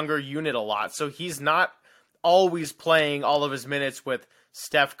this younger unit a lot. So he's not always playing all of his minutes with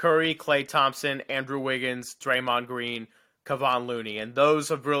Steph Curry, Klay Thompson, Andrew Wiggins, Draymond Green, Kevon Looney. And those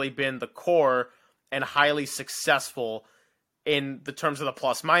have really been the core and highly successful in the terms of the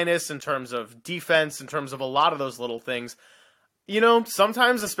plus minus, in terms of defense, in terms of a lot of those little things. You know,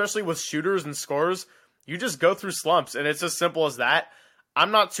 sometimes, especially with shooters and scorers, you just go through slumps, and it's as simple as that. I'm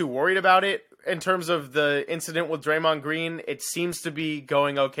not too worried about it in terms of the incident with Draymond Green. It seems to be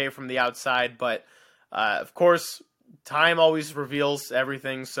going okay from the outside, but of course, time always reveals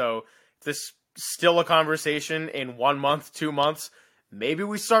everything. So if this is still a conversation in 1 month, 2 months, maybe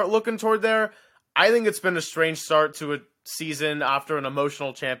we start looking toward there. I think it's been a strange start to a season after an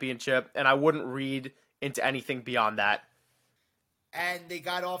emotional championship, and I wouldn't read into anything beyond that. And they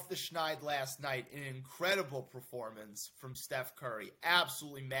got off the schneid last night. An incredible performance from Steph Curry.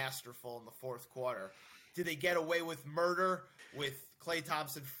 Absolutely masterful in the fourth quarter. Did they get away with murder with Klay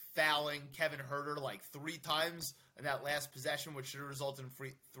Thompson fouling Kevin Huerter like 3 times in that last possession, which should have resulted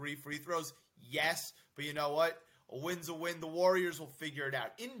in 3 free throws? Yes, but you know what? A win's a win. The Warriors will figure it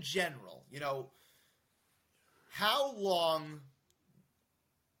out. In general, you know, how long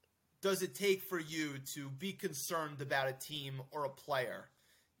does it take for you to be concerned about a team or a player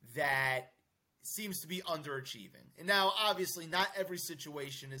that seems to be underachieving? And now, obviously, not every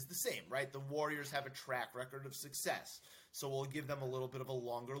situation is the same, right? The Warriors have a track record of success, so we'll give them a little bit of a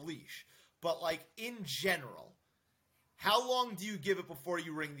longer leash. But, like, in general, how long do you give it before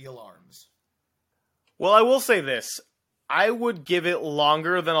you ring the alarms? Well, I will say this. I would give it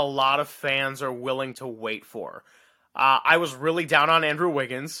longer than a lot of fans are willing to wait for. I was really down on Andrew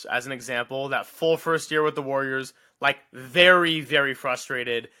Wiggins, as an example, that full first year with the Warriors, like very, very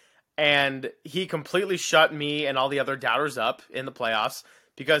frustrated. And he completely shut me and all the other doubters up in the playoffs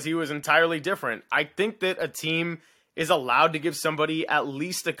because he was entirely different. I think that a team is allowed to give somebody at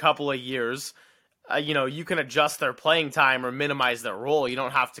least a couple of years. You can adjust their playing time or minimize their role. You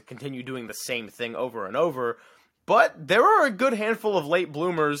don't have to continue doing the same thing over and over. But there are a good handful of late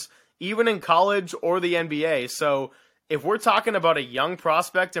bloomers, even in college or the NBA. So if we're talking about a young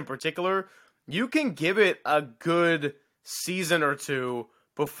prospect in particular, you can give it a good season or two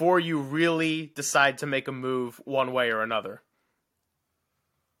before you really decide to make a move one way or another.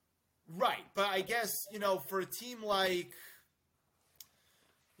 Right, but I guess, for a team like,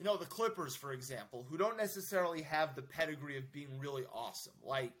 the Clippers, for example, who don't necessarily have the pedigree of being really awesome.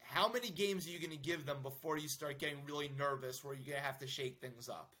 Like, how many games are you going to give them before you start getting really nervous where you're going to have to shake things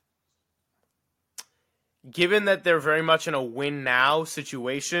up? Given that they're very much in a win-now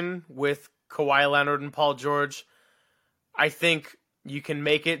situation with Kawhi Leonard and Paul George, I think you can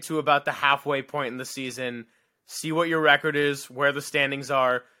make it to about the halfway point in the season, see what your record is, where the standings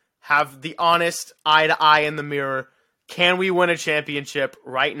are, have the honest eye-to-eye in the mirror. Can we win a championship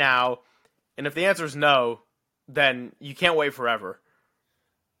right now? And if the answer is no, then you can't wait forever.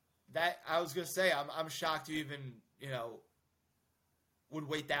 That I was going to say, I'm shocked you even, would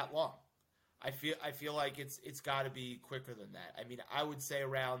wait that long. I feel like it's got to be quicker than that. I mean, I would say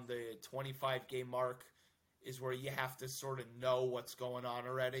around the 25-game mark is where you have to sort of know what's going on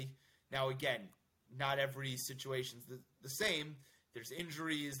already. Now, again, not every situation's the same. There's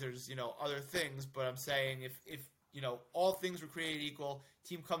injuries, there's, other things, but I'm saying if all things were created equal,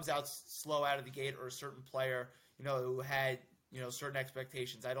 team comes out slow out of the gate, or a certain player, who had, certain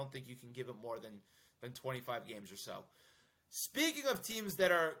expectations, I don't think you can give it more than 25 games or so. Speaking of teams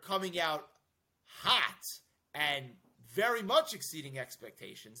that are coming out hot and very much exceeding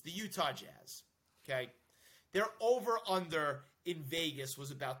expectations, the Utah Jazz, okay? Their over-under in Vegas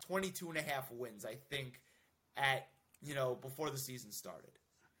was about 22.5 wins, I think, at, before the season started.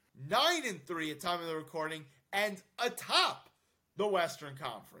 9-3 at time of the recording, and atop the Western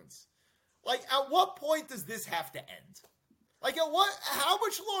Conference. Like, at what point does this have to end? Like, how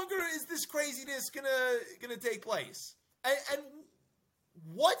much longer is this craziness gonna take place? And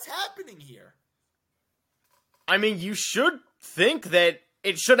what's happening here? I mean, you should think that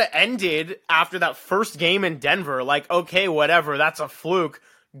it should have ended after that first game in Denver. Like, okay, whatever, that's a fluke.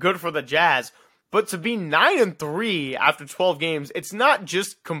 Good for the Jazz. But to be 9-3 after 12 games, it's not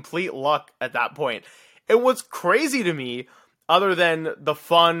just complete luck at that point. And what's crazy to me, other than the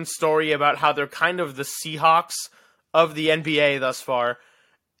fun story about how they're kind of the Seahawks of the NBA thus far,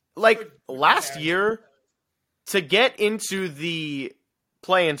 like last year, to get into the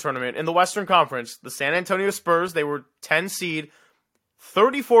play-in tournament in the Western Conference, the San Antonio Spurs, they were 10 seed,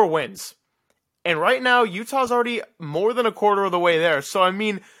 34 wins. And right now, Utah's already more than a quarter of the way there. So, I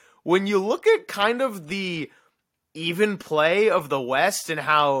mean, when you look at kind of the even play of the West and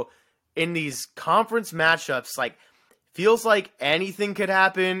how in these conference matchups, like, feels like anything could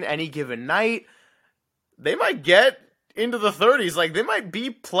happen any given night, they might get into the 30s. Like, they might be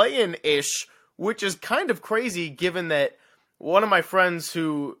playing-ish, which is kind of crazy given that one of my friends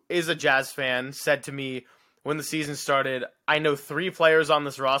who is a Jazz fan said to me when the season started, I know 3 players on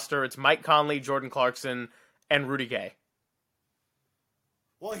this roster. It's Mike Conley, Jordan Clarkson, and Rudy Gay.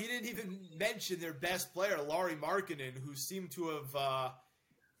 Well, he didn't even mention their best player, Lauri Markkanen, who seemed to have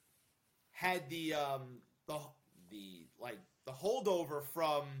had the holdover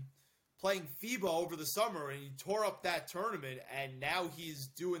from playing FIBA over the summer, and he tore up that tournament, and now he's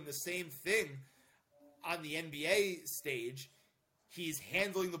doing the same thing on the NBA stage. He's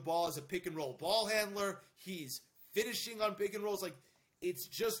handling the ball as a pick and roll ball handler. He's finishing on pick and rolls. Like, it's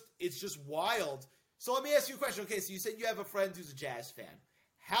just wild. So let me ask you a question. Okay, so you said you have a friend who's a Jazz fan.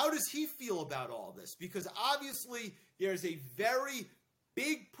 How does he feel about all this? Because obviously there's a very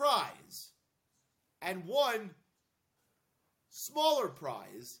big prize and one smaller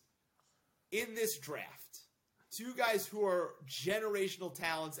prize in this draft. 2 guys who are generational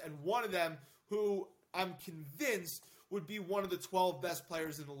talents, and one of them who I'm convinced would be one of the 12 best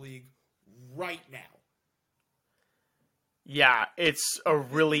players in the league right now. Yeah, it's a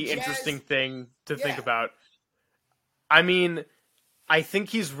really interesting thing to think about. I mean, I think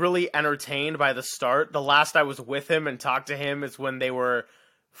he's really entertained by the start. The last I was with him and talked to him is when they were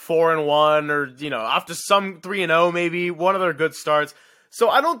 4-1 or, after some 3-0 maybe, one of their good starts. So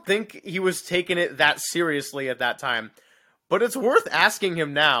I don't think he was taking it that seriously at that time. But it's worth asking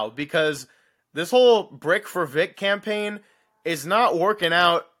him now because this whole Brick for Vic campaign is not working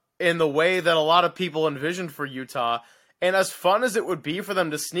out in the way that a lot of people envisioned for Utah. And as fun as it would be for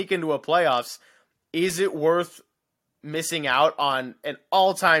them to sneak into a playoffs, is it worth missing out on an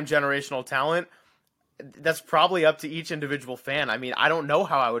all-time generational talent? That's probably up to each individual fan. I mean, I don't know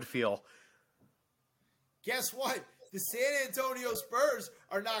how I would feel. Guess what? The San Antonio Spurs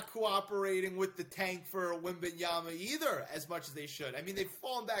are not cooperating with the tank for Wembanyama either as much as they should. I mean, they've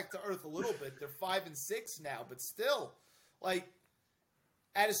fallen back to earth a little bit. They're 5-6 now, but still, like,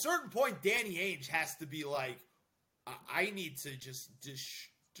 at a certain point, Danny Ainge has to be like, I need to just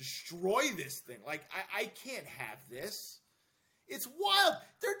destroy this thing. Like, I can't have this. It's wild.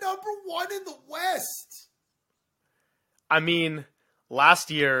 They're number 1 in the West. I mean,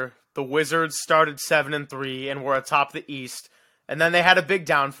 last year, the Wizards started 7-3 and were atop the East, and then they had a big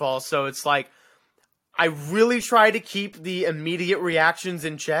downfall. So it's like, I really try to keep the immediate reactions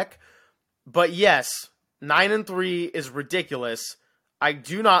in check. But yes, 9-3 is ridiculous. I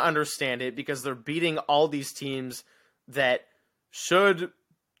do not understand it because they're beating all these teams that should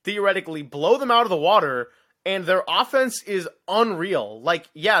theoretically blow them out of the water, and their offense is unreal. Like,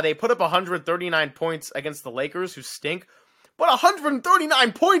 yeah, they put up 139 points against the Lakers, who stink, but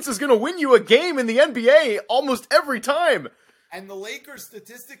 139 points is going to win you a game in the NBA almost every time. And the Lakers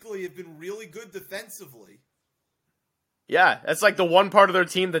statistically have been really good defensively. Yeah, that's like the one part of their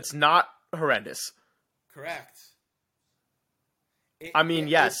team that's not horrendous. Correct.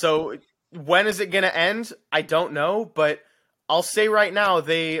 So when is it going to end? I don't know, but I'll say right now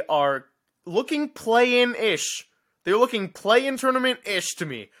they are looking play-in-ish. They're looking play-in tournament-ish to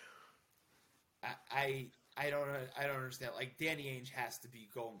me. I don't understand. Like, Danny Ainge has to be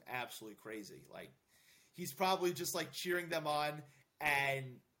going absolutely crazy. Like, he's probably just like cheering them on, and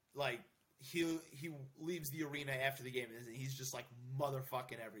like he leaves the arena after the game and he's just like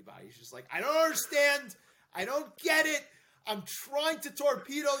motherfucking everybody. He's just like, I don't understand. I don't get it. I'm trying to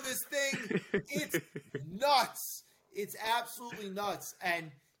torpedo this thing. It's nuts. It's absolutely nuts.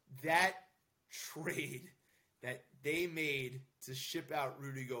 And that trade that they made to ship out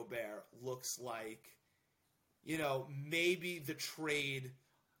Rudy Gobert looks like, maybe the trade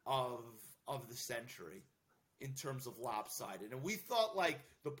of the century in terms of lopsided. And we thought like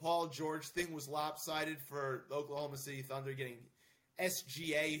the Paul George thing was lopsided for the Oklahoma City Thunder getting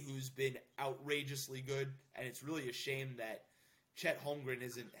SGA, who's been outrageously good. And it's really a shame that Chet Holmgren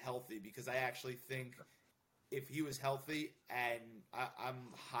isn't healthy, because I actually think if he was healthy, and I'm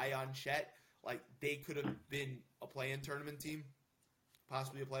high on Chet, like they could have been a play-in tournament team,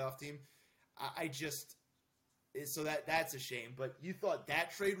 possibly a playoff team. I just so that's a shame. But you thought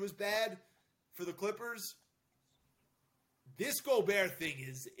that trade was bad for the Clippers? This Gobert thing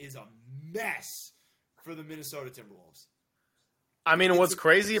is a mess for the Minnesota Timberwolves. I mean, what's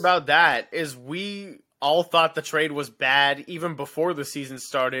crazy about that is we all thought the trade was bad even before the season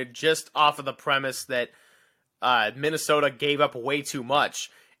started, just off of the premise that Minnesota gave up way too much.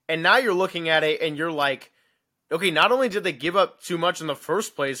 And now you're looking at it and you're like, okay, not only did they give up too much in the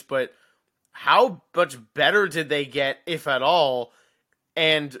first place, but how much better did they get, if at all?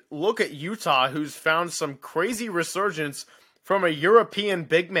 And look at Utah, who's found some crazy resurgence from a European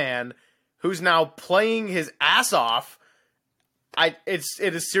big man who's now playing his ass off. It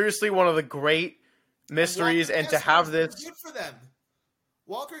is seriously one of the great mysteries, and to have this good for them.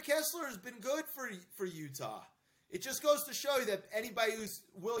 Walker Kessler has been good for Utah. It just goes to show you that anybody who's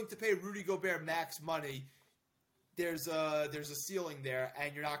willing to pay Rudy Gobert max money, there's a ceiling there,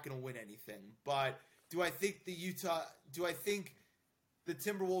 and you're not going to win anything. But do I think the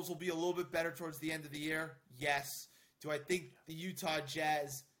Timberwolves will be a little bit better towards the end of the year? Yes. Do I think the Utah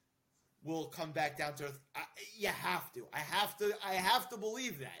Jazz will come back down to earth? You have to. I have to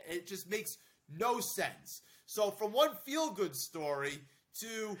believe that. It just makes no sense. So from one feel-good story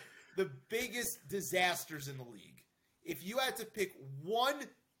to the biggest disasters in the league, if you had to pick one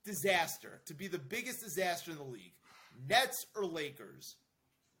disaster to be the biggest disaster in the league, Nets or Lakers,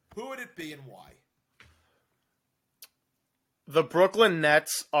 who would it be and why? The Brooklyn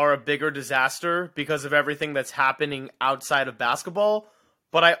Nets are a bigger disaster because of everything that's happening outside of basketball,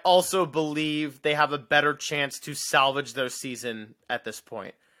 but I also believe they have a better chance to salvage their season at this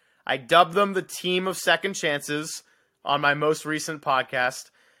point. I dubbed them the team of second chances on my most recent podcast.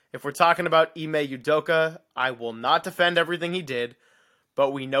 If we're talking about Ime Udoka, I will not defend everything he did,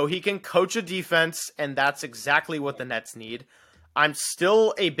 but we know he can coach a defense, and that's exactly what the Nets need. I'm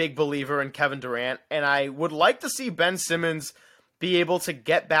still a big believer in Kevin Durant, and I would like to see Ben Simmons be able to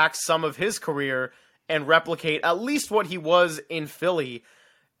get back some of his career and replicate at least what he was in Philly.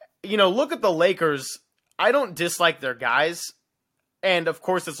 You know, look at the Lakers. I don't dislike their guys, and of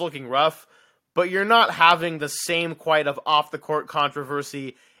course it's looking rough, but you're not having the same quite of off-the-court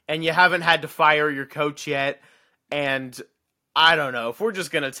controversy, and you haven't had to fire your coach yet, and I don't know. If we're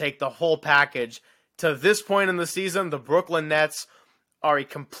just going to take the whole package, to this point in the season, the Brooklyn Nets are a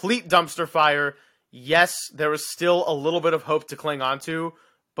complete dumpster fire. Yes, there is still a little bit of hope to cling on to,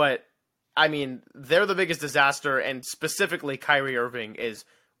 but, I mean, they're the biggest disaster, and specifically Kyrie Irving is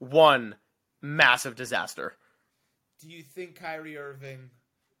one massive disaster. Do you think Kyrie Irving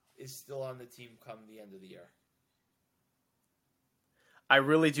is still on the team come the end of the year? I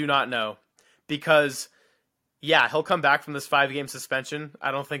really do not know, because yeah, he'll come back from this 5-game suspension.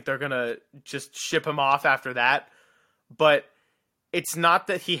 I don't think they're going to just ship him off after that. But it's not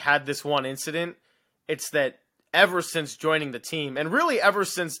that he had this one incident. It's that ever since joining the team, and really ever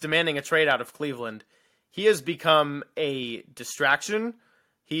since demanding a trade out of Cleveland, he has become a distraction.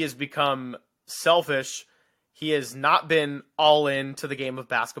 He has become selfish. He has not been all in to the game of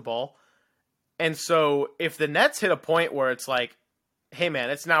basketball. And so if the Nets hit a point where it's like, hey man,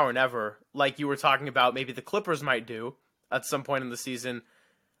 it's now or never, like you were talking about maybe the Clippers might do at some point in the season,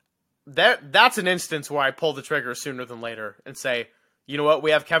 that's an instance where I pull the trigger sooner than later and say, you know what,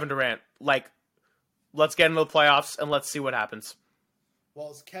 we have Kevin Durant. Like, let's get into the playoffs and let's see what happens.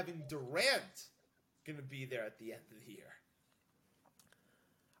 Well, is Kevin Durant going to be there at the end of the year?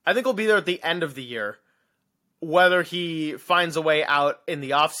 I think he'll be there at the end of the year. Whether he finds a way out in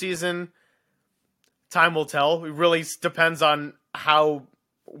the offseason, time will tell. It really depends on how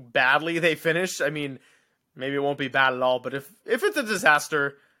badly they finish. I mean, maybe it won't be bad at all, but if it's a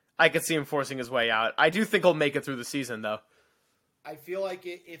disaster, I could see him forcing his way out. I do think he'll make it through the season, though. I feel like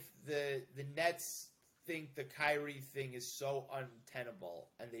if the Nets think the Kyrie thing is so untenable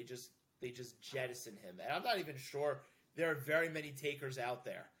and they just jettison him, and I'm not even sure there are very many takers out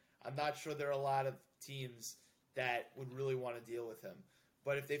there. I'm not sure there are a lot of teams that would really want to deal with him.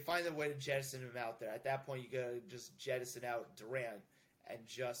 But if they find a way to jettison him out there, at that point you gotta just jettison out Durant and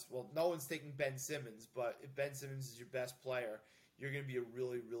no one's taking Ben Simmons, but if Ben Simmons is your best player, you're gonna be a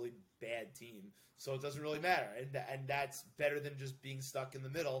really, really bad team. So it doesn't really matter, and that's better than just being stuck in the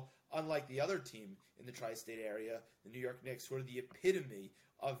middle. Unlike the other team in the tri-state area, the New York Knicks, who are the epitome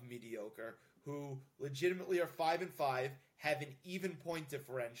of mediocre, who legitimately are 5-5, have an even point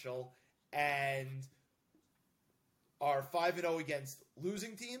differential, and are 5-0 against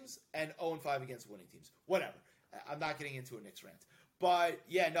losing teams and 0-5 against winning teams. Whatever. I'm not getting into a Knicks rant. But,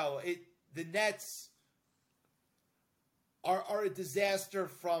 yeah, no, the Nets are a disaster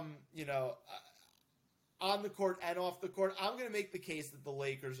from, on the court and off the court. I'm going to make the case that the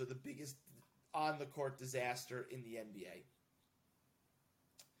Lakers are the biggest on-the-court disaster in the NBA.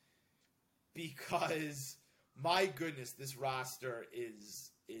 Because, my goodness, this roster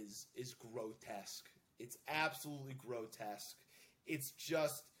is grotesque. It's absolutely grotesque. It's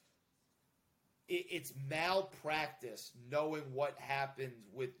just, it's malpractice knowing what happened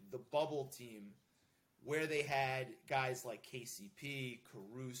with the bubble team, where they had guys like KCP,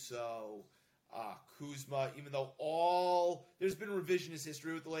 Caruso, Kuzma, even though there's been revisionist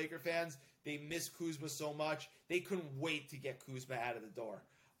history with the Laker fans. They miss Kuzma so much. They couldn't wait to get Kuzma out of the door.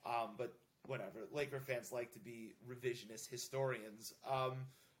 But whatever. Laker fans like to be revisionist historians.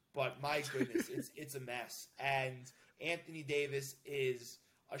 But my goodness, it's a mess. And Anthony Davis is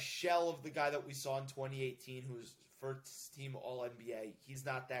a shell of the guy that we saw in 2018, who was first team All-NBA. He's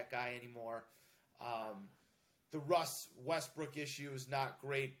not that guy anymore. The Russ Westbrook issue is not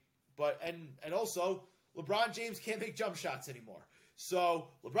great. But and also, LeBron James can't make jump shots anymore. So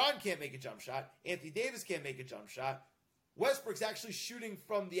LeBron can't make a jump shot. Anthony Davis can't make a jump shot. Westbrook's actually shooting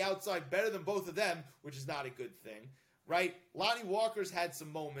from the outside better than both of them, which is not a good thing, right? Lonnie Walker's had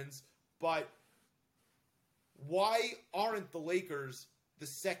some moments, but why aren't the Lakers the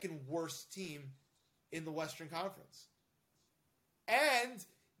second worst team in the Western Conference? And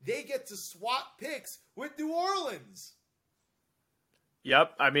they get to swap picks with New Orleans.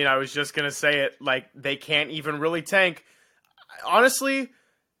 Yep. I mean, I was just going to say it. Like, they can't even really tank. Honestly,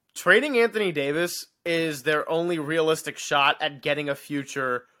 trading Anthony Davis is their only realistic shot at getting a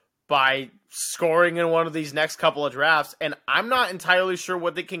future by scoring in one of these next couple of drafts. And I'm not entirely sure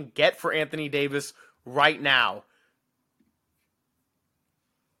what they can get for Anthony Davis right now.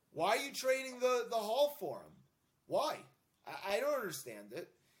 Why are you trading the Hall for him? Why? I don't understand it.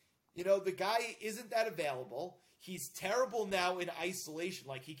 You know, the guy isn't that available. He's terrible now in isolation.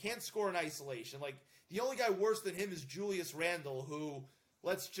 Like, he can't score in isolation. Like, the only guy worse than him is Julius Randle, who,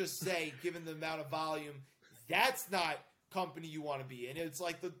 let's just say, given the amount of volume, that's not company you want to be in. It's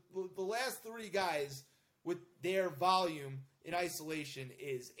like the last three guys with their volume in isolation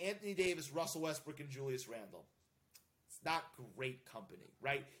is Anthony Davis, Russell Westbrook, and Julius Randle. It's not great company,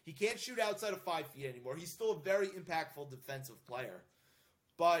 right? He can't shoot outside of 5 feet anymore. He's still a very impactful defensive player.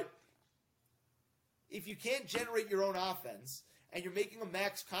 But if you can't generate your own offense and you're making a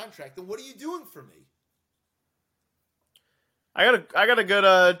max contract, then what are you doing for me? I got a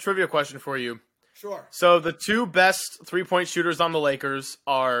good trivia question for you. Sure. So the two best three-point shooters on the Lakers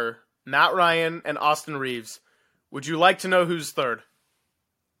are Matt Ryan and Austin Reeves. Would you like to know who's third?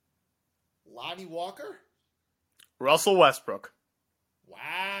 Lonnie Walker? Russell Westbrook.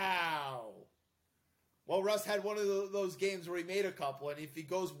 Wow. Well, Russ had one of those games where he made a couple, and if he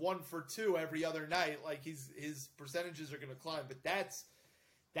goes 1 for 2 every other night, like his percentages are going to climb. But that's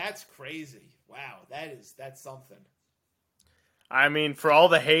crazy. Wow, that's something. I mean, for all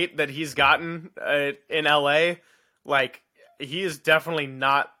the hate that he's gotten in LA, like, he is definitely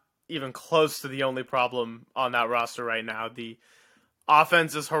not even close to the only problem on that roster right now. The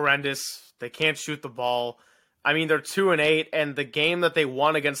offense is horrendous. They can't shoot the ball. I mean, they're 2-8, and the game that they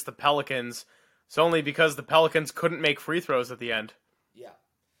won against the Pelicans, it's only because the Pelicans couldn't make free throws at the end. Yeah.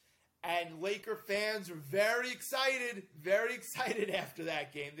 And Laker fans were very excited after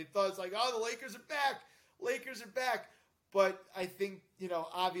that game. They thought it's like, oh, the Lakers are back. Lakers are back. But I think, you know,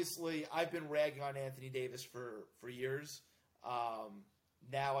 obviously I've been ragging on Anthony Davis for years.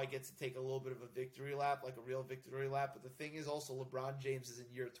 Now I get to take a little bit of a victory lap, like a real victory lap. But the thing is also LeBron James is in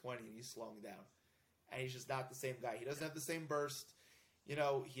year 20 and he's slowing down. And he's just not the same guy. He doesn't have the same burst. You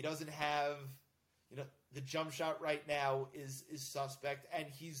know, he doesn't have, you know, the jump shot right now is suspect. And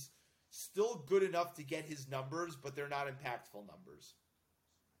he's still good enough to get his numbers, but they're not impactful numbers.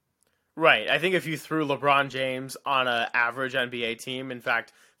 Right. I think if you threw LeBron James on an average NBA team, in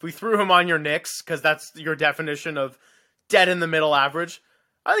fact, if we threw him on your Knicks, because that's your definition of dead in the middle average,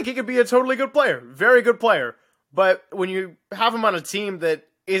 I think he could be a totally good player. Very good player. But when you have him on a team that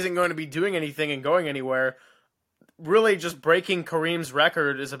isn't going to be doing anything and going anywhere, really just breaking Kareem's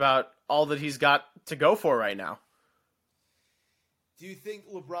record is about all that he's got to go for right now. Do you think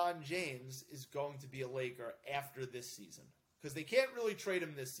LeBron James is going to be a Laker after this season? Because they can't really trade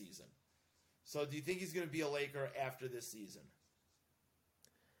him this season. So do you think he's going to be a Laker after this season?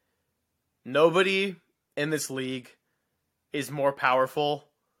 Nobody in this league is more powerful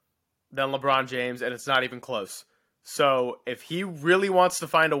than LeBron James, and it's not even close. So if he really wants to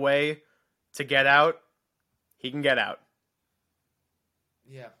find a way to get out, he can get out.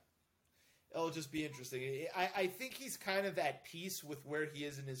 Yeah. It'll just be interesting. I think he's kind of at peace with where he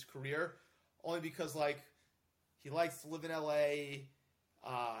is in his career, only because, like, he likes to live in LA.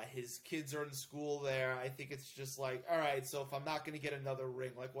 His kids are in school there. I think it's just like, all right, so if I'm not going to get another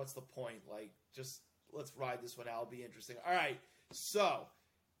ring, like, what's the point? Like, just let's ride this one out. It'll be interesting. All right, so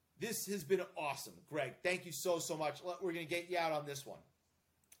this has been awesome. Greg, thank you so much. We're going to get you out on this one.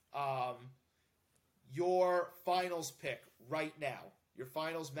 Your finals pick right now, your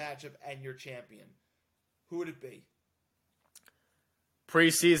finals matchup and your champion. Who would it be?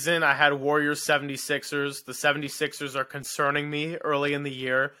 Preseason, I had Warriors 76ers. The 76ers are concerning me early in the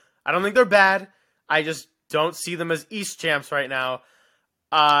year. I don't think they're bad. I just don't see them as East champs right now.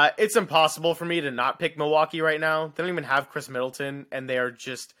 It's impossible for me to not pick Milwaukee right now. They don't even have Chris Middleton, and they are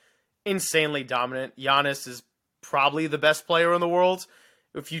just insanely dominant. Giannis is probably the best player in the world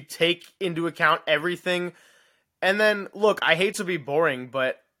if you take into account everything. And then, look, I hate to be boring,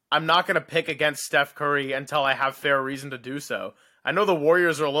 but I'm not going to pick against Steph Curry until I have fair reason to do so. I know the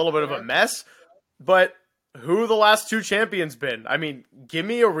Warriors are a little bit of a mess, but who the last two champions been? I mean, give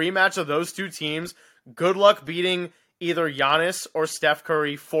me a rematch of those two teams. Good luck beating either Giannis or Steph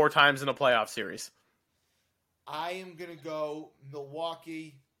Curry 4 times in a playoff series. I am going to go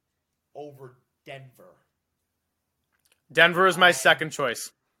Milwaukee over Denver. Denver is my second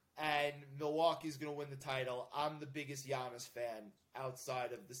choice. And Milwaukee's going to win the title. I'm the biggest Giannis fan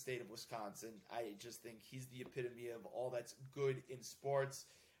outside of the state of Wisconsin. I just think he's the epitome of all that's good in sports.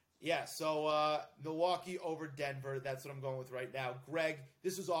 Yeah, so Milwaukee over Denver. That's what I'm going with right now. Greg,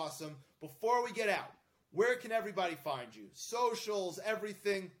 this was awesome. Before we get out, where can everybody find you? Socials,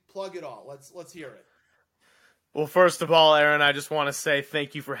 everything, plug it all. Let's hear it. Well, first of all, Aaron, I just want to say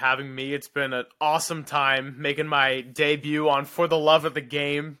thank you for having me. It's been an awesome time making my debut on For the Love of the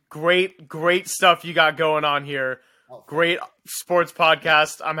Game. Great stuff you got going on here. Great sports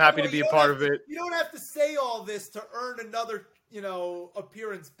podcast. I'm happy to be a part of it. You don't have to say all this to earn another,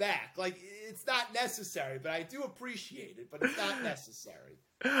 appearance back. Like, it's not necessary, but I do appreciate it, but it's not necessary.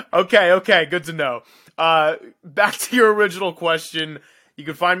 Okay, good to know. Back to your original question. You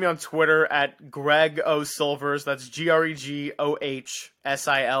can find me on Twitter at Greg O. Silvers. That's GREGOHSILVER.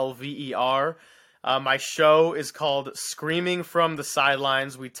 My show is called Screaming from the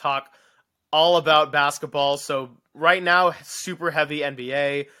Sidelines. We talk all about basketball. So right now, super heavy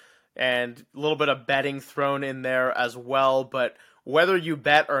NBA and a little bit of betting thrown in there as well. But whether you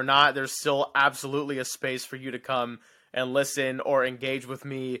bet or not, there's still absolutely a space for you to come and listen or engage with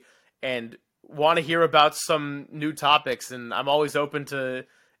me and want to hear about some new topics, and I'm always open to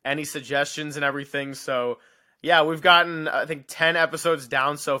any suggestions and everything. So yeah, we've gotten, I think, 10 episodes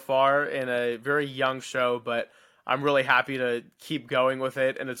down so far in a very young show, but I'm really happy to keep going with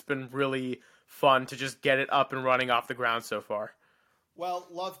it, and it's been really fun to just get it up and running off the ground so far. Well,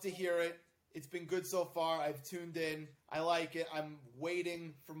 love to hear it. It's been good so far. I've tuned in. I like it. I'm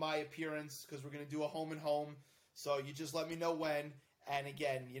waiting for my appearance because we're going to do a home and home. So you just let me know when. And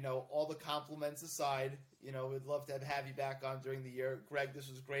again, all the compliments aside, we'd love to have you back on during the year. Greg, this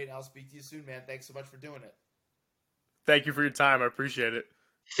was great. I'll speak to you soon, man. Thanks so much for doing it. Thank you for your time. I appreciate it.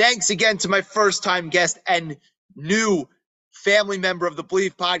 Thanks again to my first-time guest and new family member of the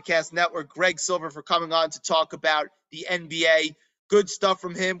Believe Podcast Network, Greg Silver, for coming on to talk about the NBA. Good stuff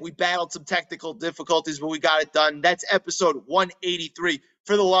from him. We battled some technical difficulties, but we got it done. That's episode 183.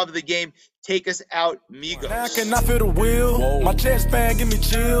 For the love of the game, take us out, Migos. Now can I feel the wheel? Whoa. My chest band give me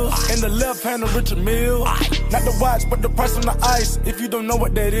chills. In the left hand of Richard Mille. Not the watch, but the price on the ice. If you don't know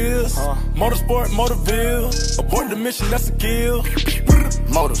what that is. Motorsport, Motorville. Abort the mission, that's a kill.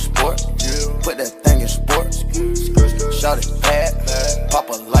 Motorsport, put that thing in sports. Shout it bad, pop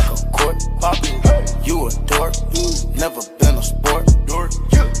it like a court. You a dork, never been a sport.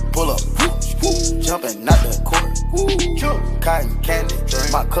 Pull up, jumping out the court. Cotton candy,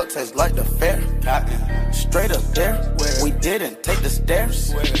 my cup tastes like the fair. Straight up there, we didn't take the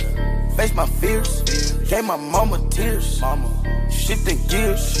stairs. Face my fears, gave my mama tears. Shifting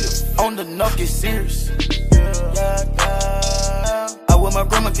gears, on the knock get serious. I wish my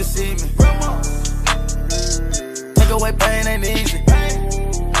grandma could see me. Take away pain ain't easy.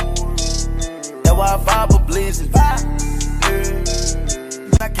 That's why I vibe with blazing.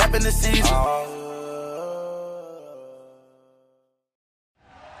 Not capping the season.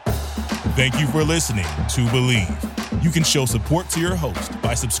 Thank you for listening to Believe. You can show support to your host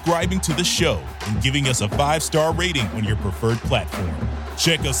by subscribing to the show and giving us a 5-star rating on your preferred platform.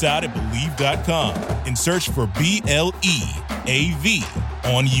 Check us out at Believe.com and search for BLEAV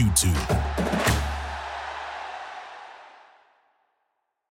on YouTube.